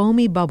seen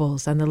foamy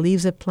bubbles on the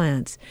leaves of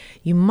plants,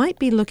 you might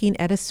be looking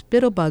at a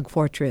spittlebug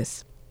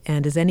fortress.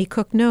 And as any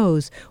cook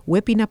knows,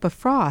 whipping up a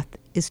froth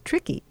is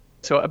tricky.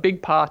 So a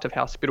big part of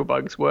how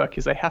spittlebugs work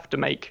is they have to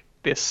make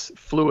this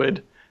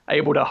fluid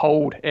able to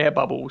hold air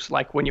bubbles,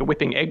 like when you're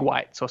whipping egg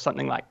whites or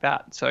something like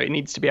that. So it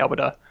needs to be able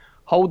to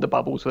hold the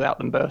bubbles without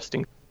them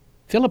bursting.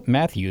 Philip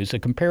Matthews, a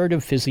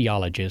comparative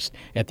physiologist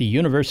at the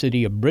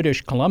University of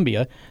British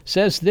Columbia,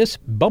 says this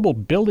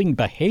bubble-building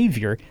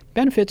behavior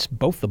benefits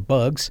both the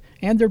bugs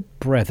and their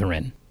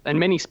brethren. And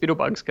many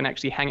spittlebugs can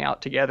actually hang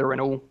out together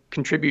and all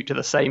contribute to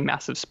the same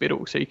massive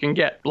spittle. So you can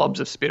get blobs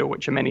of spittle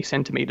which are many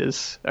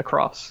centimeters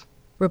across.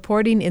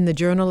 Reporting in the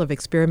Journal of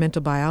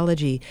Experimental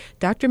Biology,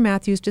 Dr.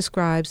 Matthews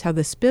describes how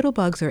the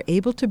spittlebugs are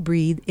able to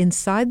breathe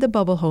inside the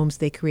bubble homes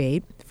they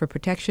create for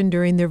protection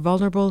during their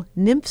vulnerable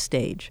nymph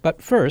stage.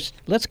 But first,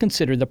 let's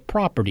consider the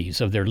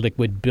properties of their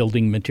liquid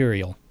building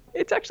material.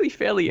 It's actually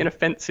fairly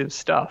inoffensive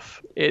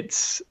stuff.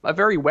 It's a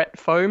very wet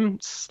foam,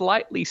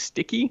 slightly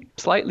sticky,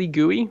 slightly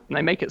gooey, and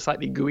they make it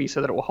slightly gooey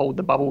so that it will hold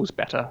the bubbles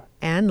better.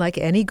 And like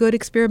any good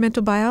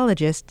experimental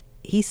biologist,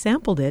 he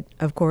sampled it,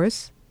 of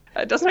course.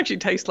 It doesn't actually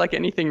taste like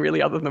anything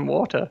really other than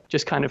water,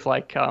 just kind of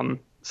like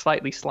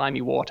slightly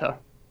slimy water.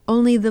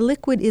 Only the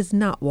liquid is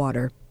not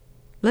water.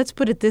 Let's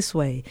put it this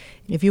way.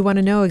 If you want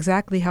to know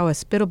exactly how a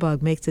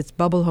spittlebug makes its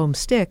bubble home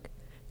stick,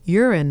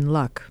 you're in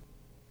luck.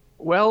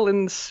 Well,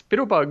 in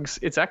spittlebugs,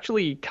 it's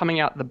actually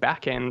coming out the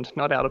back end,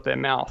 not out of their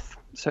mouth.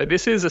 So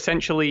this is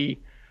essentially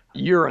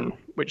urine,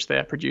 which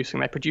they're producing.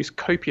 They produce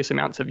copious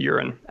amounts of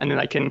urine, and then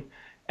they can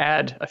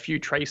add a few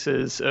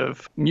traces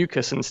of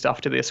mucus and stuff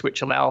to this,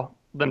 which allow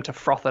them to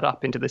froth it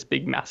up into this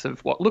big mass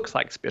of what looks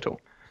like spittle.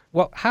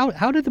 Well,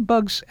 how do the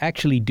bugs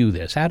actually do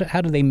this? How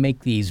do they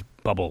make these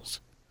bubbles?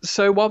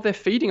 So while they're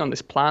feeding on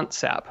this plant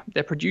sap,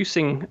 they're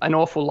producing an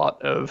awful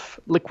lot of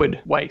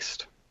liquid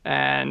waste.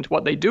 And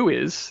what they do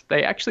is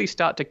they actually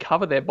start to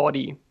cover their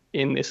body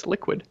in this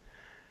liquid.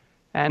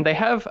 And they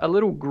have a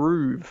little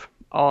groove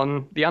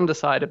on the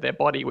underside of their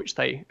body, which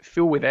they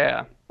fill with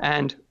air.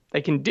 And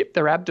they can dip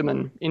their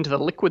abdomen into the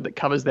liquid that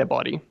covers their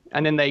body.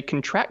 And then they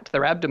contract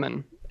their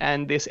abdomen.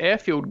 And this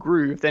air-filled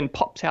groove then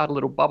pops out a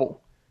little bubble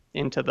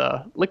into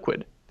the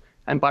liquid.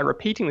 And by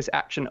repeating this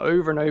action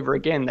over and over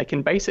again, they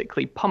can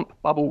basically pump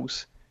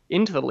bubbles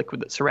into the liquid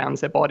that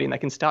surrounds their body, and they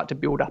can start to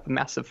build up a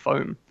massive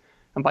foam.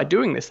 And by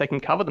doing this, they can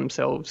cover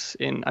themselves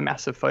in a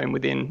massive foam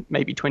within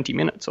maybe 20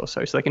 minutes or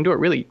so. So they can do it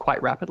really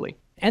quite rapidly.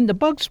 And the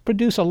bugs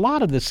produce a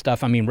lot of this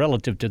stuff,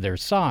 relative to their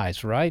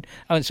size, right?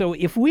 So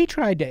if we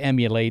tried to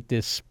emulate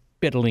this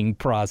spittling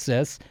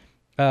process,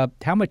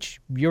 how much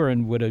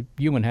urine would a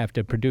human have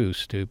to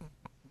produce to,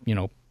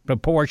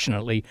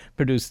 proportionately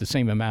produce the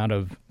same amount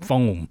of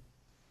foam?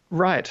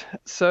 Right.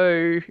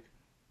 So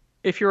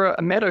if you're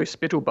a meadow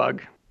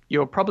spittlebug,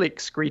 you're probably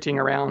excreting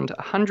around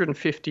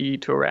 150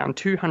 to around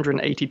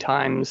 280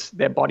 times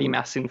their body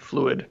mass in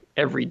fluid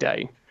every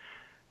day.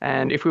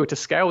 And if we were to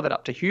scale that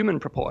up to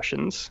human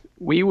proportions,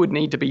 we would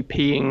need to be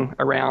peeing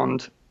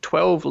around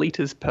 12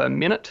 liters per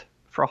minute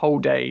for a whole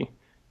day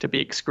to be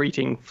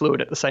excreting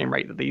fluid at the same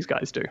rate that these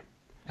guys do.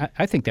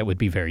 I think that would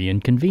be very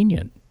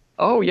inconvenient.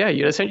 Oh, yeah.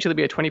 You'd essentially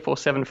be a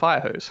 24/7 fire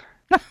hose.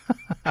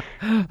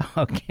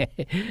 Okay.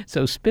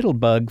 So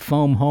spittlebug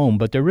foam home,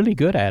 but they're really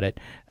good at it.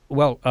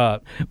 Well,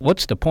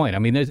 what's the point?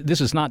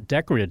 This is not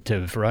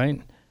decorative,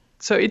 right?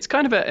 So it's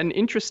kind of an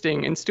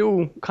interesting and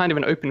still kind of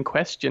an open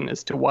question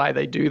as to why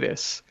they do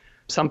this.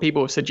 Some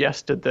people have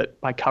suggested that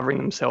by covering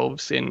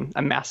themselves in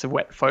a massive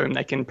wet foam,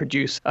 they can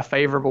produce a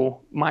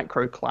favorable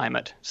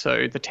microclimate.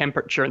 So the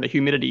temperature and the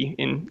humidity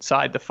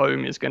inside the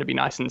foam is going to be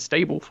nice and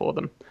stable for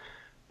them.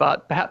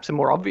 But perhaps a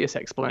more obvious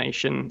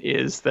explanation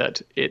is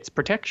that it's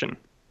protection.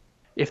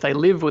 If they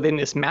live within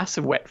this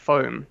massive wet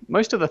foam,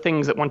 most of the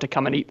things that want to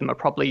come and eat them are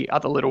probably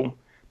other little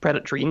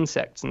predatory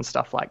insects and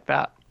stuff like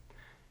that.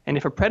 And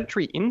if a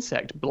predatory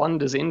insect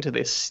blunders into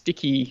this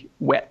sticky,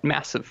 wet,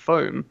 massive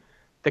foam,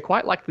 they're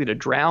quite likely to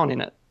drown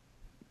in it.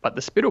 But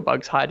the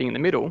spittlebugs hiding in the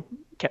middle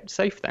kept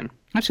safe then.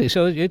 I see.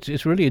 So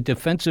it's really a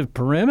defensive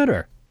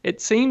perimeter. It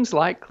seems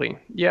likely,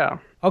 yeah.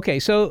 Okay,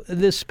 so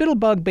the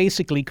spittlebug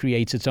basically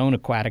creates its own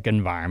aquatic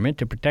environment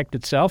to protect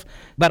itself.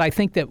 But I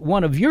think that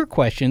one of your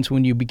questions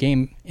when you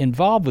became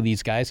involved with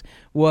these guys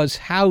was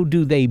how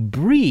do they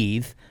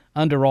breathe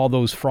under all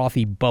those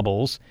frothy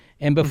bubbles?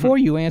 And before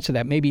you answer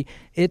that, maybe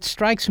it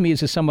strikes me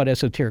as a somewhat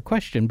esoteric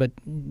question, but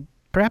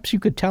perhaps you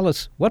could tell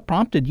us what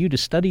prompted you to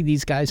study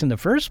these guys in the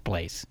first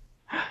place.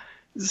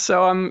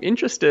 So I'm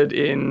interested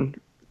in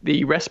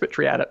the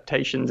respiratory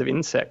adaptations of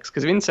insects,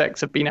 because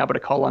insects have been able to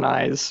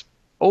colonize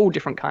all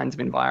different kinds of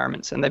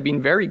environments, and they've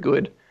been very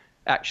good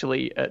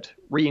actually at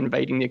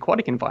reinvading the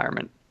aquatic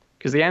environment,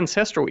 because the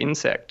ancestral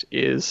insect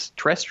is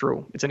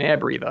terrestrial, it's an air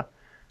breather,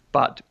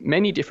 but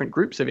many different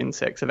groups of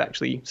insects have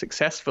actually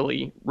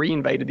successfully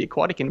reinvaded the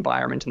aquatic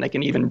environment, and they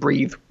can even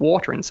breathe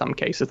water in some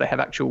cases. They have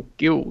actual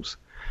gills.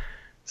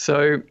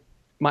 So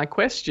my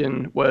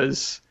question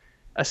was,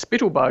 a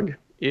spittlebug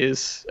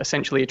is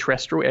essentially a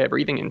terrestrial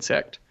air-breathing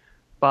insect,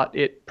 but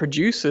it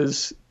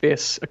produces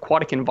this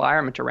aquatic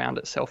environment around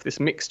itself, this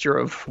mixture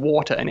of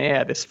water and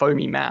air, this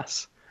foamy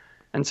mass.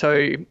 And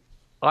so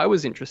I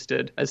was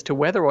interested as to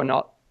whether or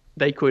not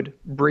they could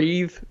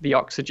breathe the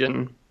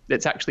oxygen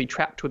that's actually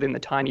trapped within the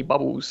tiny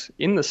bubbles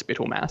in the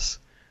spittle mass,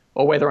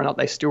 or whether or not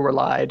they still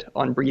relied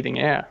on breathing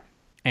air.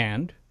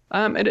 And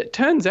it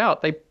turns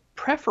out they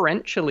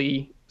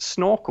preferentially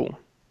snorkel.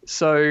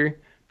 So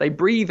they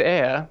breathe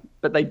air,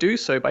 but they do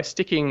so by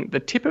sticking the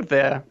tip of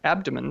their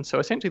abdomen, so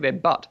essentially their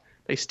butt,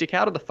 they stick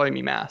out of the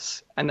foamy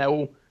mass and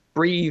they'll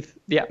breathe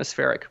the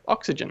atmospheric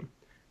oxygen.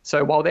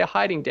 So while they're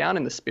hiding down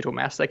in the spittle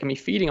mass, they can be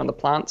feeding on the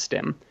plant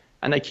stem,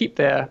 and they keep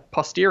their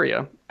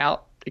posterior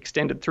out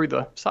extended through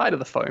the side of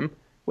the foam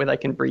where they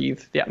can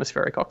breathe the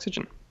atmospheric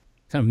oxygen.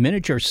 Some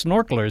miniature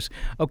snorkelers.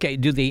 Okay,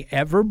 do they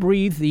ever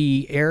breathe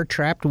the air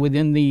trapped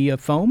within the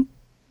foam?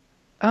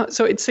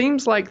 So it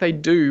seems like they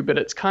do, but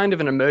it's kind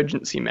of an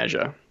emergency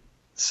measure.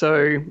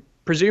 So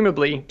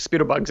presumably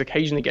spittlebugs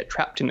occasionally get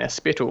trapped in their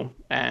spittle,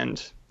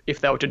 and if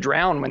they were to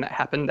drown when that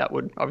happened, that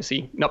would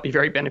obviously not be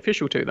very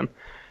beneficial to them.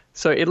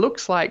 So it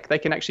looks like they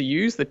can actually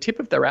use the tip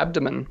of their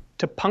abdomen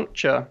to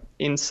puncture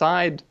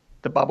inside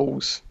the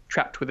bubbles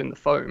trapped within the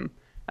foam,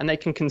 and they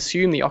can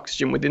consume the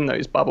oxygen within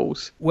those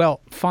bubbles.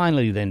 Well,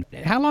 finally then,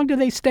 how long do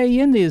they stay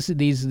in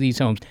these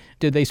homes?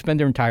 Do they spend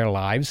their entire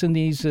lives in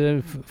these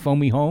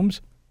foamy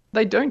homes?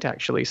 They don't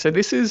actually. So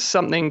this is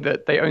something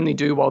that they only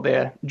do while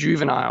they're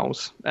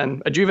juveniles.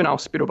 And a juvenile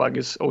spittlebug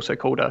is also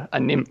called a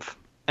nymph.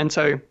 And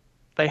so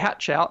they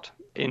hatch out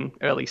in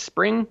early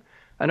spring.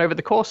 And over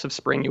the course of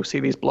spring, you'll see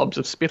these blobs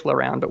of spittle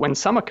around. But when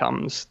summer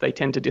comes, they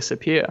tend to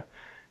disappear.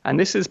 And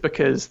this is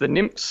because the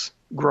nymphs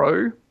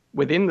grow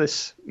within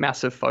this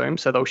massive foam.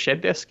 So they'll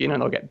shed their skin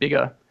and they'll get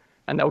bigger.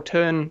 And they'll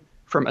turn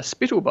from a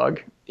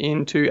spittlebug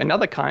into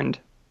another kind,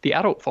 the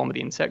adult form of the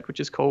insect,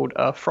 which is called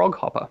a frog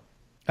hopper.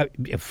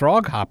 A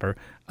frog hopper?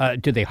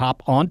 Do they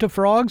hop onto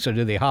frogs, or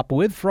do they hop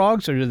with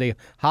frogs, or do they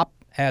hop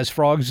as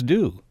frogs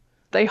do?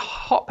 They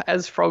hop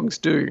as frogs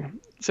do.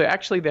 So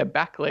actually their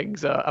back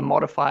legs are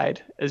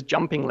modified as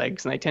jumping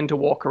legs, and they tend to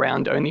walk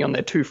around only on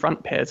their two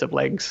front pairs of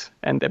legs,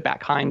 and their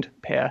back hind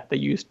pair they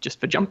use just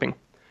for jumping.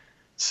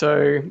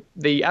 So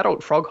the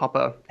adult frog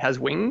hopper has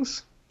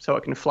wings, so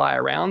it can fly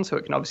around, so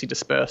it can obviously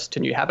disperse to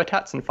new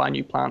habitats and find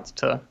new plants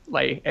to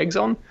lay eggs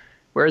on.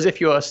 Whereas if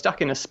you're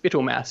stuck in a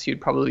spittle mass,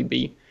 you'd probably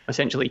be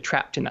essentially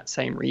trapped in that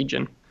same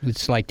region.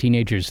 It's like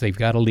teenagers, they've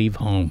got to leave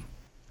home.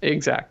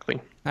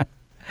 Exactly.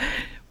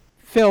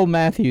 Phil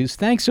Matthews,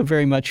 thanks so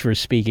very much for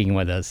speaking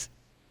with us.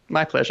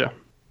 My pleasure.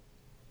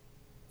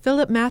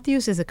 Philip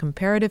Matthews is a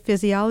comparative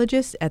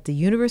physiologist at the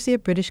University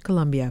of British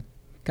Columbia.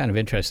 Kind of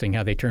interesting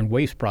how they turn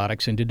waste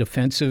products into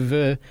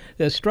defensive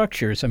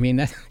structures. I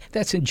mean,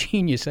 that's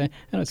ingenious. I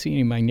don't see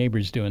any of my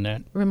neighbors doing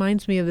that.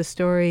 Reminds me of the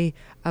story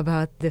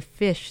about the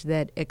fish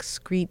that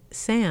excrete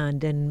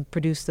sand and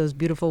produce those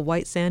beautiful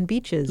white sand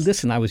beaches.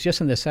 Listen, I was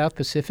just in the South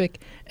Pacific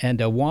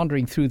and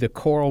wandering through the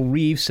coral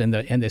reefs and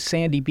the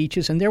sandy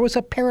beaches, and there was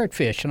a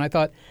parrotfish, and I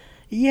thought,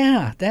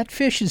 yeah, that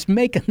fish is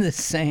making the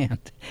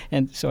sand.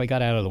 And so I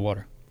got out of the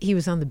water. He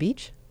was on the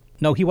beach?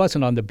 No, he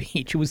wasn't on the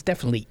beach. He was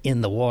definitely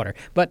in the water.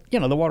 But,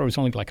 the water was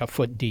only like a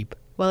foot deep.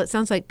 Well, it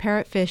sounds like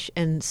parrotfish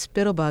and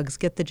spittlebugs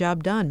get the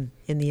job done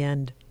in the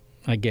end.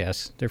 I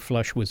guess. They're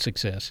flush with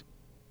success.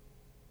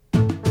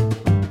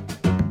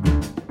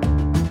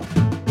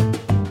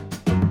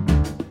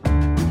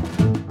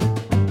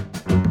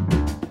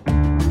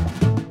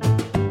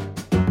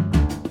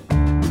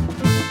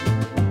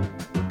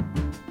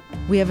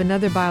 We have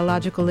another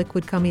biological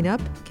liquid coming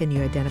up. Can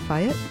you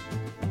identify it?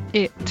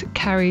 It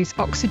carries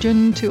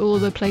oxygen to all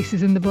the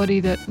places in the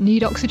body that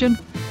need oxygen.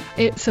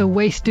 It's a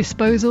waste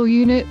disposal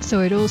unit, so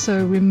it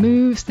also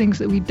removes things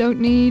that we don't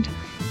need,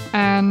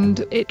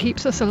 and it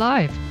keeps us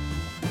alive.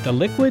 The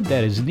liquid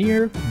that is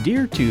near,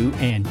 dear to,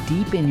 and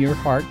deep in your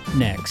heart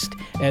next,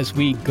 as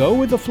we go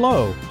with the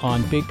flow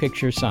on Big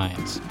Picture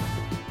Science.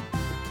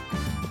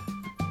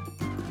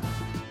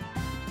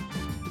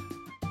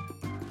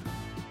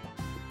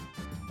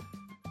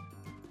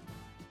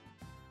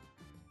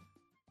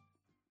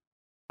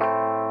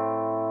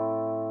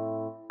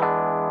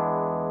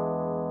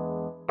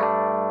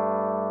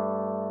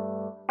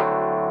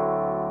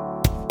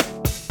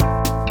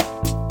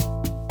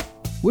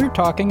 We're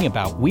talking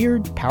about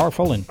weird,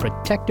 powerful, and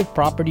protective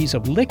properties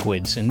of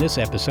liquids in this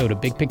episode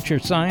of Big Picture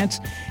Science,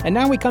 and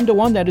now we come to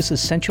one that is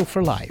essential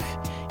for life.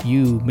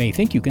 You may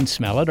think you can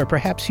smell it, or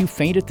perhaps you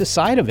faint at the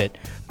sight of it,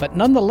 but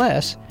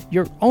nonetheless,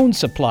 your own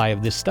supply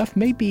of this stuff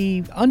may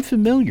be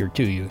unfamiliar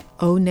to you.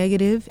 O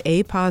negative,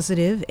 A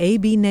positive,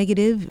 AB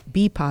negative,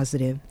 B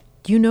positive.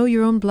 Do you know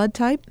your own blood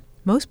type?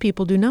 Most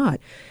people do not.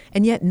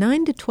 And yet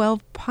 9 to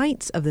 12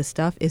 pints of the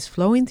stuff is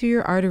flowing through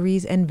your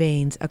arteries and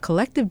veins, a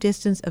collective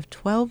distance of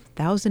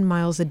 12,000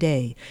 miles a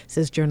day,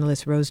 says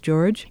journalist Rose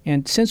George.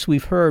 And since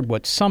we've heard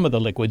what some of the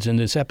liquids in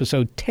this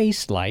episode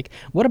taste like,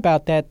 what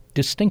about that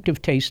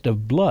distinctive taste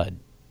of blood?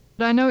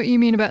 I know what you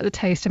mean about the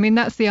taste. I mean,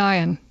 that's the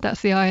iron.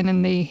 That's the iron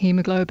in the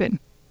hemoglobin.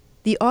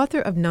 The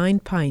author of 9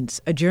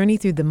 Pints, A Journey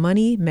Through the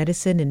Money,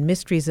 Medicine, and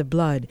Mysteries of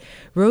Blood,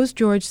 Rose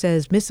George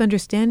says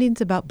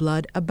misunderstandings about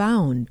blood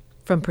abound.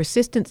 From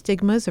persistent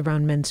stigmas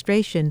around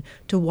menstruation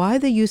to why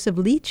the use of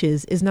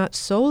leeches is not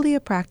solely a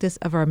practice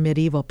of our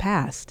medieval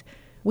past.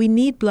 We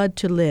need blood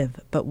to live,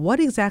 but what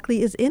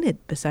exactly is in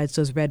it besides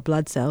those red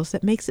blood cells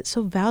that makes it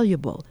so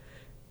valuable?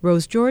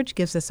 Rose George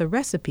gives us a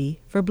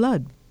recipe for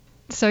blood.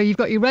 So you've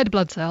got your red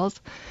blood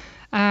cells,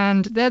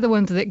 and they're the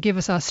ones that give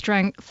us our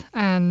strength,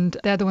 and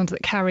they're the ones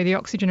that carry the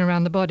oxygen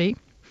around the body.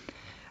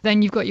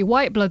 Then you've got your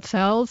white blood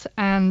cells,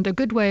 and a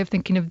good way of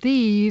thinking of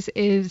these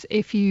is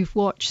if you've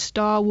watched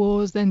Star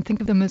Wars, then think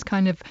of them as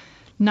kind of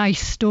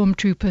nice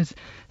stormtroopers.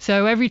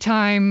 So every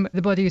time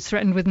the body is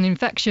threatened with an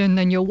infection,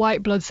 then your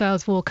white blood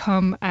cells will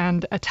come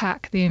and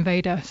attack the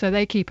invader. So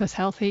they keep us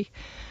healthy.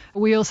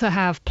 We also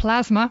have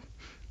plasma,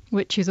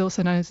 which is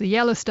also known as the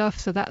yellow stuff.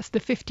 So that's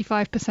the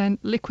 55%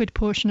 liquid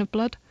portion of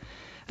blood.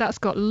 That's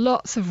got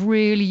lots of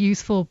really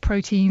useful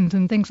proteins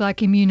and things like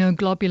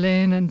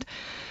immunoglobulin and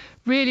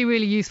really,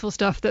 really useful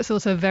stuff that's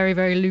also very,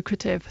 very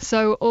lucrative.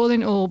 So all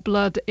in all,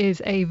 blood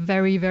is a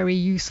very, very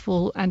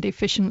useful and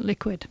efficient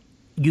liquid.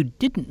 You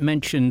didn't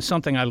mention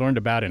something I learned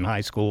about in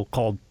high school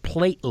called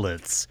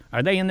platelets.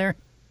 Are they in there?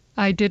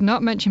 I did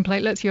not mention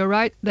platelets. You're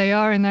right. They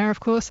are in there,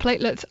 of course.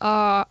 Platelets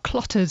are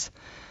clotters.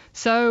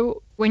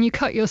 So when you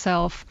cut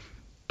yourself,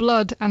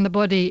 blood and the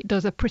body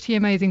does a pretty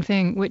amazing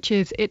thing, which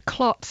is it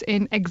clots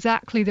in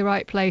exactly the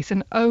right place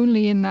and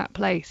only in that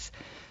place.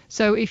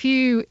 So if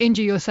you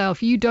injure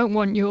yourself, you don't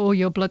want all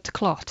your blood to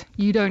clot.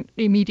 You don't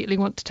immediately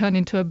want to turn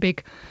into a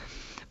big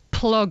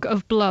plug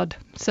of blood.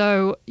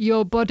 So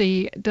your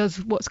body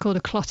does what's called a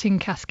clotting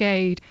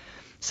cascade.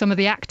 Some of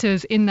the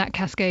actors in that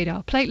cascade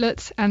are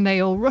platelets, and they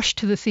all rush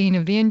to the scene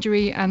of the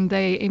injury, and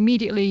they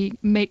immediately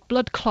make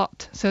blood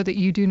clot so that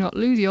you do not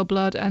lose your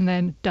blood and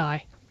then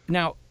die.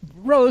 Now,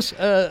 Rose,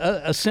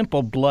 a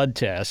simple blood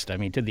test, I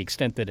mean, to the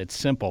extent that it's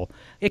simple,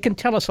 it can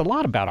tell us a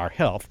lot about our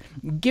health.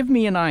 Give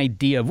me an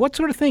idea of what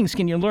sort of things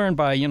can you learn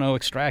by,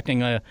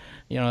 extracting, all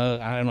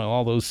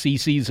those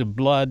cc's of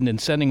blood and then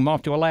sending them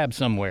off to a lab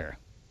somewhere?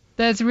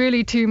 There's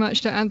really too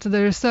much to answer.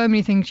 There are so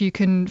many things you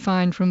can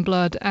find from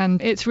blood,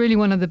 and it's really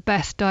one of the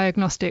best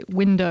diagnostic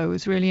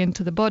windows really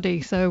into the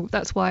body. So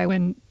that's why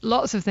when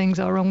lots of things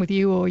are wrong with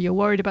you or you're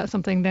worried about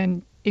something,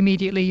 then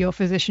immediately your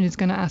physician is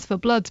going to ask for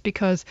bloods,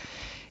 because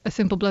a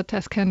simple blood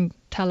test can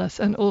tell us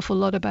an awful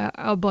lot about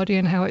our body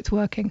and how it's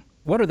working.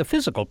 What are the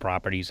physical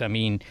properties? I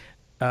mean,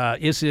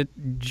 is it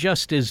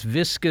just as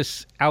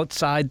viscous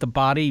outside the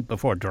body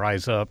before it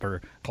dries up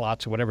or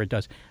clots or whatever it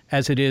does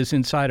as it is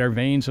inside our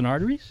veins and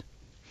arteries?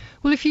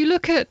 Well, if you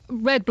look at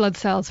red blood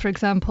cells, for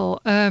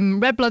example,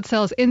 red blood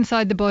cells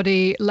inside the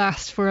body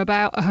last for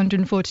about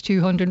 142,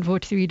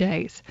 143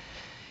 days.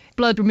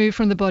 Blood removed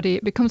from the body,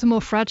 it becomes a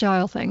more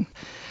fragile thing.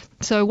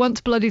 So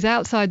once blood is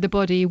outside the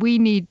body, we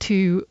need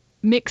to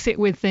mix it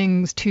with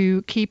things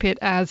to keep it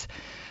as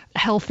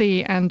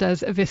healthy and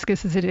as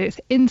viscous as it is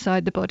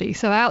inside the body.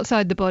 So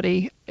outside the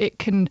body, it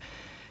can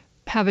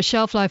have a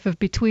shelf life of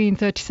between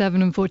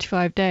 37 and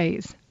 45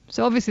 days.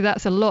 So obviously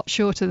that's a lot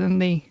shorter than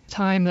the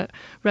time that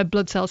red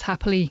blood cells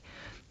happily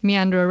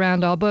meander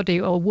around our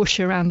body or whoosh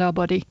around our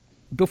body.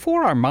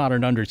 Before our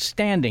modern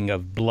understanding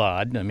of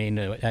blood, I mean,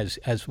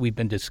 as we've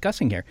been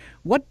discussing here,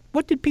 what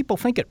did people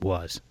think it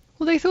was?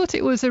 Well, they thought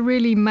it was a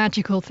really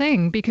magical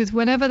thing, because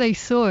whenever they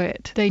saw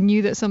it, they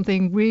knew that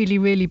something really,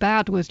 really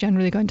bad was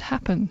generally going to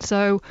happen.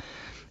 So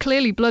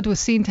clearly blood was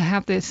seen to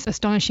have this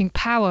astonishing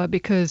power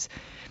because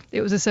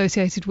it was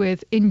associated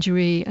with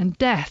injury and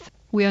death.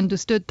 We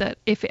understood that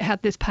if it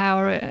had this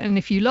power and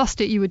if you lost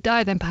it, you would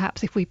die, then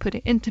perhaps if we put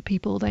it into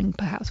people, then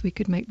perhaps we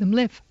could make them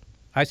live.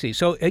 I see.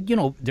 So,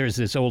 there's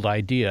this old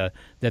idea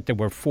that there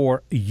were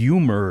 4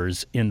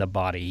 humors in the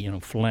body,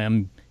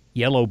 phlegm,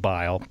 yellow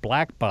bile,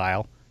 black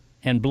bile,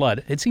 and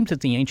blood. It seems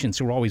that the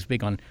ancients were always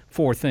big on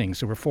 4 things.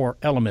 There were 4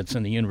 elements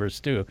in the universe,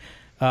 too.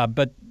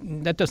 But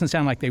that doesn't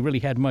sound like they really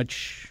had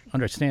much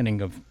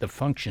understanding of the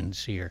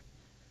functions here.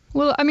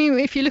 Well, I mean,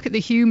 if you look at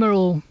the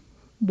humoral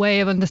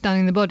way of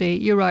understanding the body,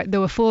 you're right, there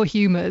were 4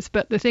 humors,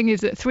 but the thing is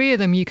that 3 of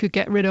them you could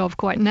get rid of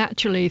quite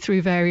naturally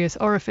through various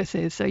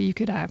orifices. So you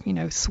could have,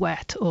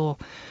 sweat or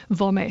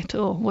vomit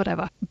or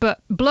whatever.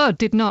 But blood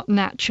did not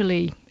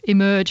naturally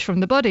emerge from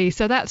the body.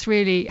 So that's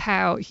really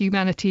how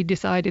humanity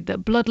decided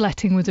that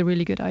bloodletting was a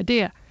really good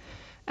idea.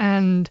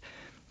 And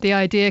the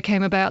idea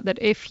came about that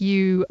if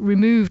you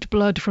removed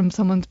blood from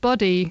someone's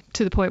body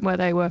to the point where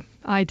they were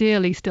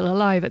ideally still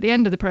alive at the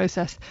end of the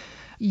process,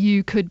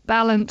 you could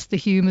balance the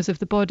humours of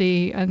the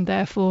body and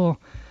therefore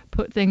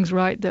put things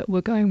right that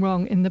were going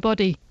wrong in the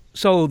body.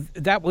 So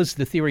that was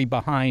the theory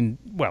behind,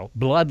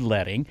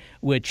 bloodletting,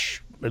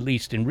 which, at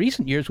least in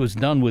recent years, was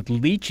done with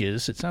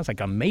leeches. It sounds like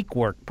a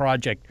make-work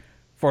project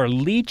for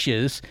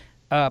leeches.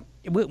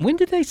 When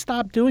did they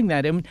stop doing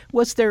that? And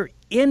was there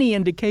any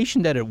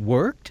indication that it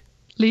worked?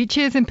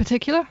 Leeches in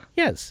particular?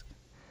 Yes.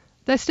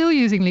 They're still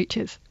using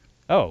leeches.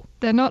 Oh.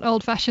 They're not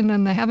old-fashioned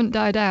and they haven't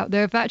died out.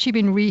 They've actually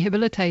been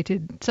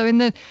rehabilitated. So in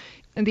the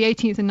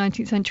 18th and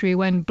 19th century,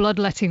 when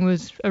bloodletting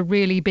was a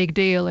really big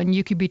deal and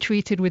you could be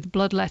treated with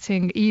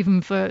bloodletting even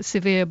for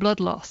severe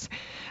blood loss.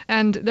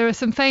 And there are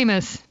some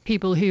famous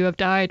people who have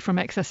died from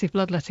excessive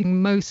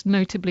bloodletting, most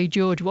notably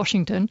George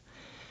Washington.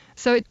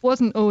 So it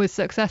wasn't always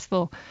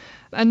successful.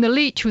 And the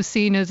leech was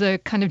seen as a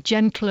kind of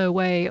gentler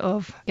way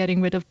of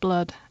getting rid of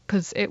blood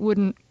because it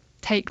wouldn't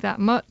take that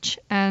much.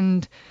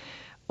 And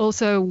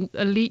also,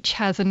 a leech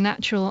has a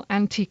natural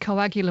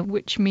anticoagulant,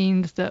 which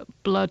means that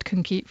blood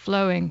can keep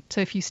flowing. So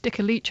if you stick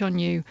a leech on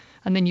you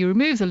and then you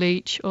remove the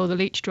leech, or the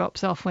leech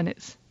drops off when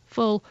it's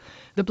full,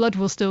 the blood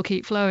will still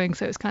keep flowing.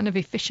 So it's kind of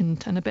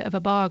efficient and a bit of a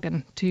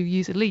bargain to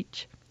use a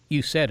leech.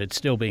 You said it's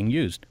still being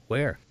used.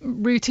 Where?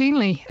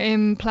 Routinely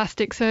in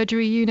plastic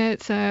surgery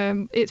units.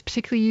 It's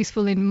particularly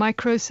useful in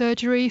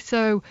microsurgery.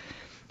 So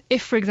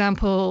if, for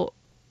example,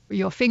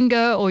 your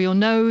finger or your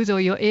nose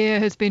or your ear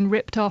has been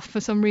ripped off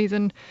for some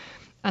reason,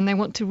 and they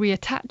want to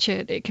reattach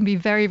it, it can be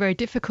very, very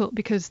difficult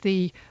because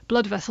the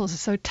blood vessels are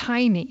so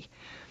tiny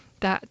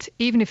that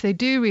even if they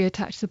do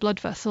reattach the blood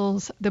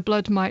vessels, the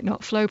blood might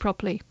not flow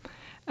properly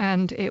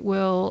and it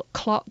will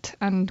clot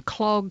and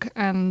clog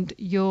and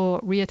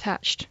your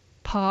reattached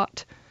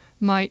part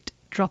might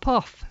drop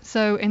off.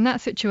 So in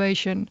that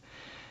situation,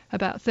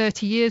 about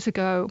 30 years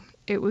ago,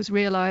 it was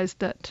realized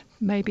that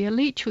maybe a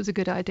leech was a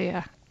good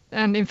idea.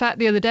 And in fact,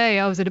 the other day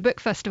I was at a book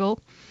festival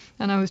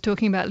and I was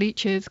talking about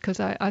leeches because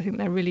I think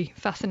they're really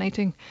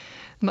fascinating,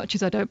 much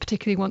as I don't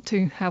particularly want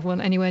to have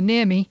one anywhere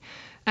near me.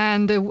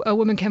 And a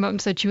woman came up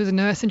and said she was a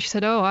nurse, and she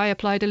said, I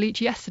applied a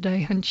leech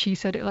yesterday. And she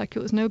said it like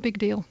it was no big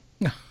deal.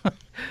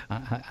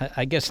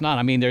 I guess not.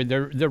 I mean,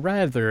 they're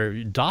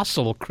rather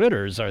docile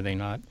critters, are they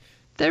not?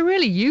 They're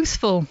really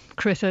useful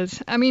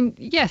critters. I mean,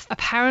 yes,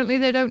 apparently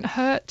they don't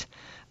hurt.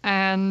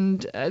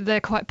 And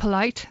they're quite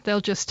polite.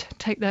 They'll just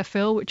take their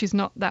fill, which is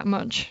not that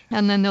much,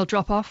 and then they'll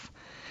drop off.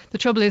 The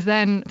trouble is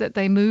then that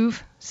they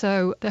move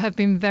So there have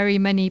been very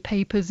many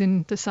papers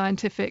in the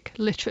scientific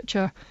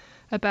literature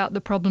about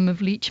the problem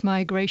of leech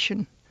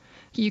migration.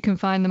 You can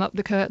find them up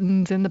the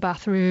curtains, in the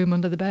bathroom,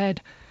 under the bed,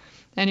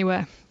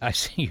 anywhere. I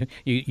see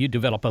you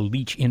develop a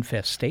leech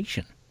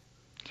infestation.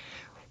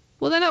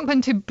 Well, they're not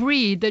going to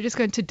breed, they're just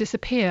going to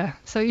disappear.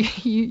 So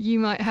you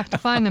might have to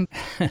find them.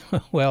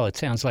 Well, it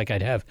sounds like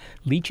I'd have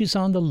leeches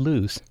on the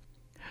loose.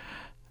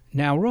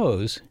 Now,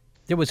 Rose,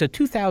 there was a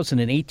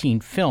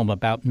 2018 film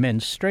about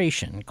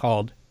menstruation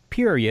called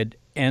Period,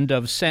 End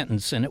of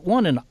Sentence, and it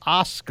won an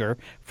Oscar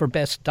for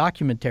Best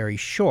Documentary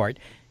Short.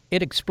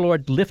 It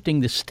explored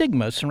lifting the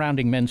stigma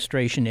surrounding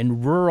menstruation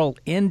in rural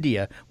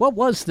India. What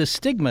was the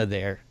stigma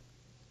there?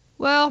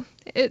 Well,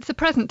 it's the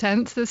present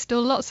tense. There's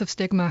still lots of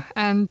stigma,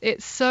 and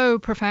it's so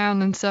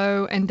profound and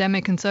so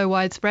endemic and so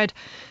widespread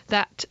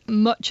that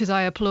much as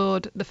I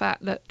applaud the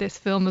fact that this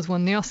film has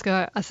won the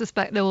Oscar, I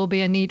suspect there will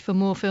be a need for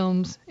more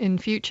films in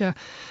future.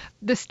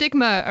 The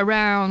stigma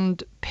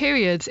around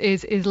periods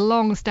is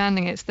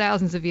long-standing. It's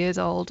thousands of years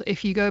old.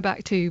 If you go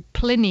back to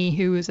Pliny,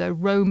 who was a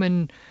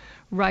Roman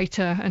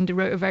writer and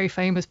wrote a very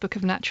famous book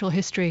of natural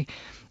history,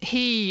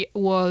 he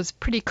was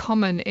pretty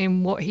common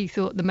in what he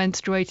thought the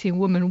menstruating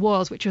woman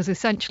was, which was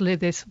essentially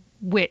this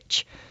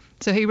witch.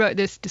 So he wrote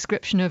this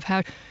description of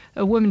how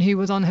a woman who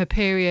was on her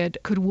period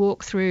could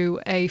walk through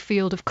a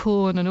field of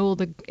corn and all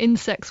the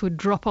insects would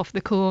drop off the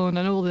corn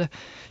and all the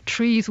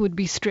trees would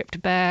be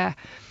stripped bare.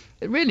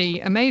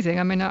 Really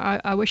amazing. I mean,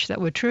 I wish that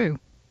were true.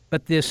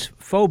 But this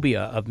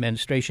phobia of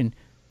menstruation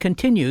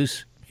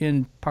continues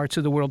in parts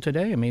of the world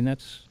today. I mean,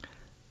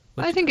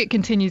 I think it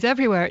continues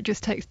everywhere. It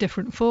just takes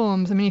different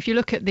forms. I mean, if you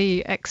look at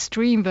the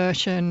extreme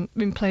version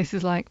in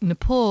places like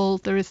Nepal,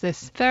 there is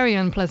this very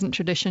unpleasant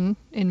tradition,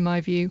 in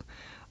my view,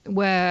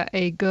 where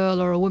a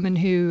girl or a woman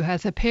who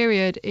has a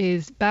period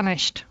is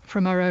banished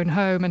from her own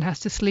home and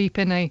has to sleep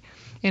in an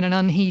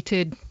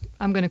unheated,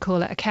 I'm going to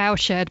call it a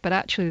cowshed, but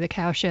actually the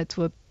cowsheds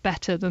were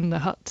better than the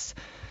huts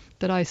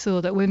that I saw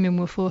that women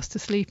were forced to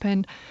sleep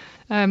in.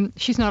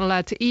 She's not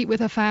allowed to eat with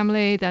her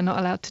family. They're not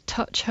allowed to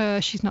touch her.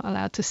 She's not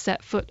allowed to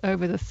set foot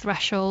over the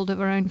threshold of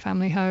her own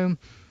family home.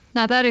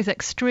 Now, that is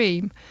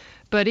extreme.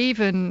 But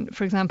even,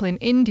 for example, in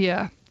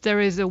India, there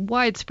is a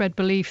widespread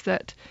belief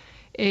that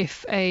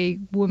if a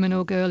woman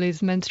or girl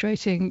is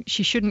menstruating,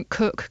 she shouldn't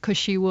cook because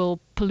she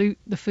will pollute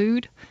the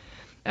food.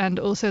 And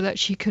also that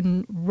she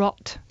can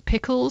rot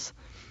pickles,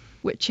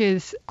 which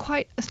is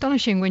quite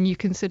astonishing when you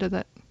consider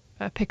that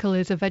a pickle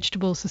is a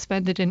vegetable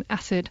suspended in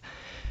acid.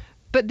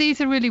 But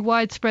these are really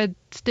widespread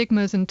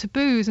stigmas and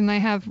taboos, and they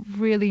have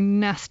really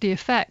nasty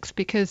effects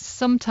because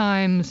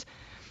sometimes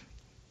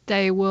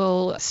they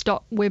will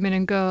stop women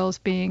and girls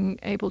being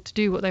able to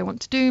do what they want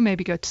to do,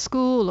 maybe go to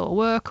school or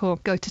work or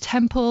go to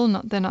temple.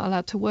 They're not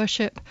allowed to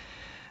worship.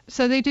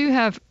 So they do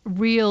have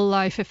real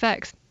life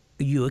effects.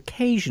 You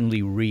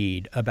occasionally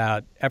read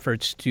about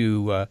efforts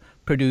to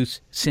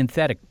produce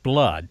synthetic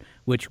blood,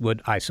 which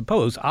would, I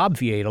suppose,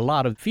 obviate a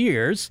lot of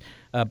fears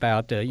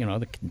about,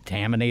 the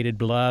contaminated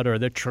blood or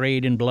the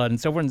trade in blood and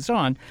so forth and so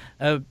on.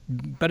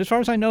 But as far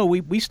as I know,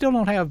 we still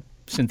don't have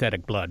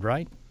synthetic blood,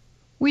 right?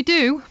 We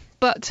do,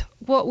 but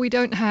what we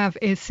don't have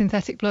is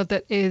synthetic blood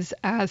that is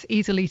as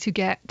easily to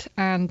get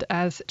and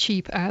as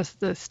cheap as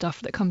the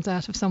stuff that comes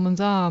out of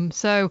someone's arm.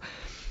 So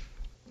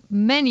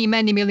many,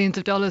 many millions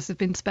of dollars have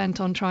been spent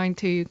on trying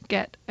to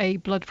get a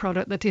blood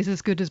product that is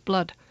as good as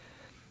blood.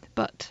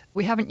 But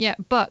we haven't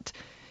yet. But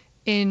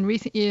in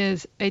recent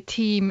years, a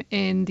team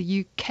in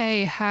the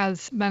UK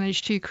has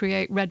managed to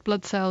create red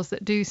blood cells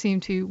that do seem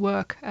to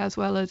work as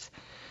well as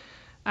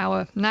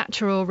our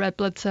natural red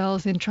blood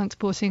cells in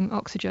transporting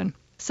oxygen.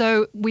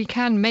 So we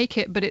can make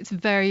it, but it's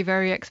very,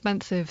 very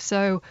expensive.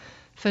 So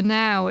for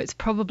now, it's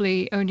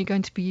probably only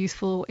going to be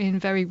useful in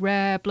very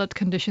rare blood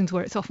conditions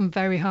where it's often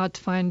very hard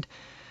to find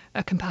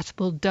a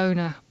compatible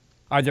donor.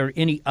 Are there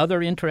any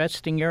other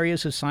interesting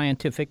areas of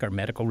scientific or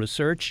medical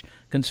research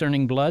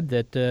concerning blood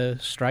that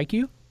strike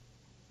you?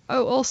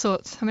 Oh, all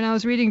sorts. I mean, I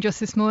was reading just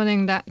this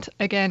morning that,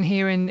 again,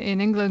 here in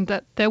England,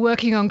 that they're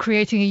working on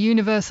creating a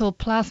universal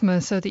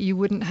plasma so that you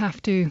wouldn't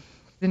have to,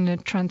 in a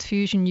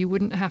transfusion, you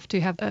wouldn't have to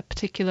have a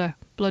particular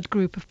blood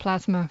group of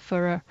plasma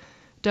for a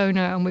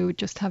donor, and we would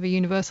just have a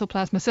universal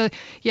plasma. So,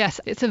 yes,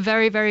 it's a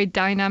very, very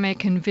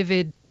dynamic and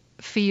vivid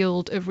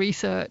field of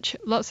research.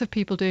 Lots of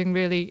people doing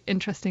really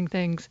interesting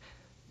things.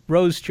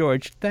 Rose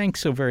George,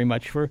 thanks so very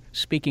much for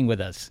speaking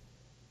with us.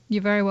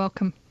 You're very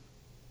welcome.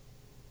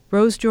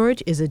 Rose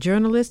George is a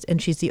journalist,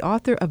 and she's the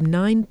author of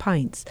 9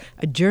 Pints,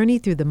 A Journey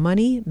Through the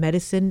Money,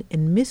 Medicine,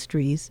 and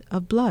Mysteries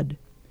of Blood.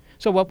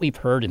 So what we've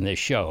heard in this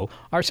show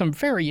are some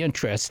very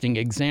interesting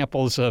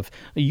examples of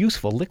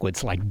useful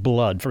liquids like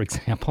blood, for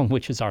example,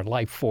 which is our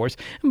life force,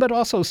 but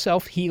also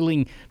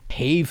self-healing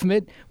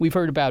pavement. We've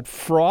heard about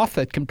froth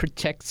that can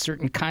protect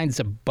certain kinds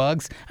of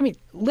bugs. I mean,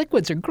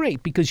 liquids are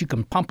great because you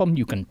can pump them,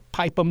 you can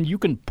pipe them, you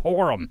can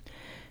pour them.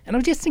 And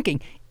I'm just thinking,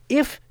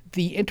 if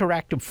the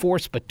interactive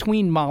force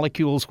between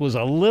molecules was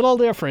a little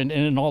different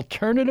in an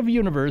alternative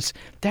universe,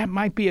 that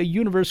might be a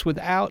universe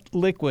without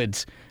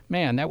liquids.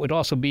 Man, that would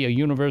also be a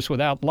universe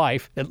without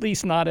life, at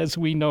least not as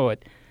we know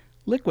it.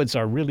 liquids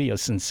are really a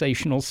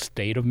sensational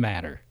state of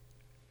matter.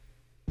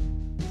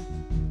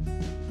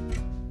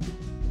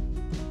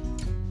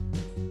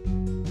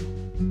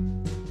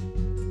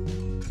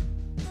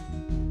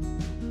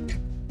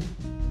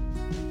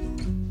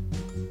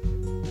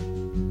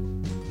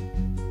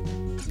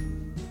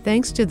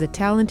 Thanks to the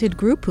talented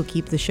group who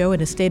keep the show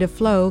in a state of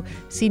flow,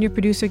 senior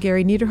producer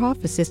Gary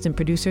Niederhoff, assistant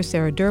producer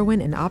Sarah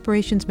Derwin, and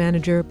operations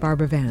manager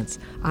Barbara Vance.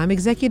 I'm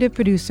executive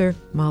producer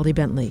Molly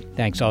Bentley.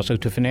 Thanks also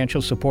to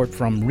financial support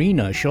from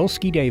Rena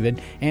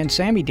Shulsky-David and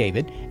Sammy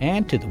David,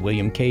 and to the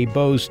William K.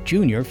 Bowes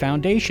Jr.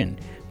 Foundation.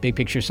 Big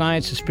Picture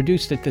Science is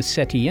produced at the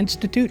SETI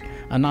Institute,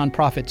 a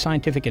nonprofit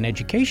scientific and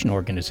education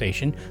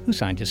organization whose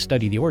scientists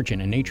study the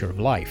origin and nature of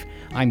life.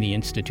 I'm the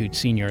Institute's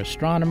senior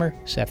astronomer,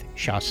 Seth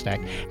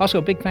Shostak. Also,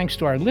 a big thanks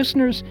to our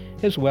listeners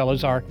as well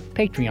as our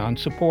Patreon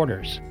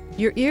supporters.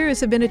 Your ears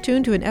have been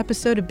attuned to an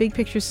episode of Big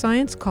Picture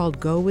Science called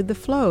Go With the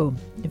Flow.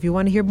 If you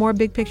want to hear more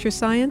Big Picture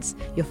Science,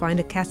 you'll find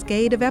a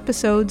cascade of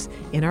episodes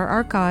in our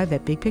archive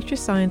at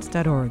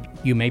bigpicturescience.org.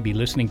 You may be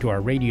listening to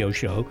our radio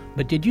show,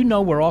 but did you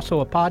know we're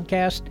also a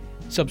podcast?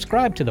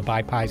 Subscribe to the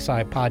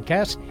BiPi-Sci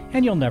podcast,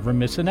 and you'll never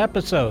miss an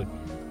episode.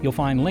 You'll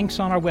find links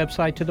on our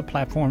website to the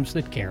platforms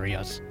that carry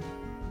us.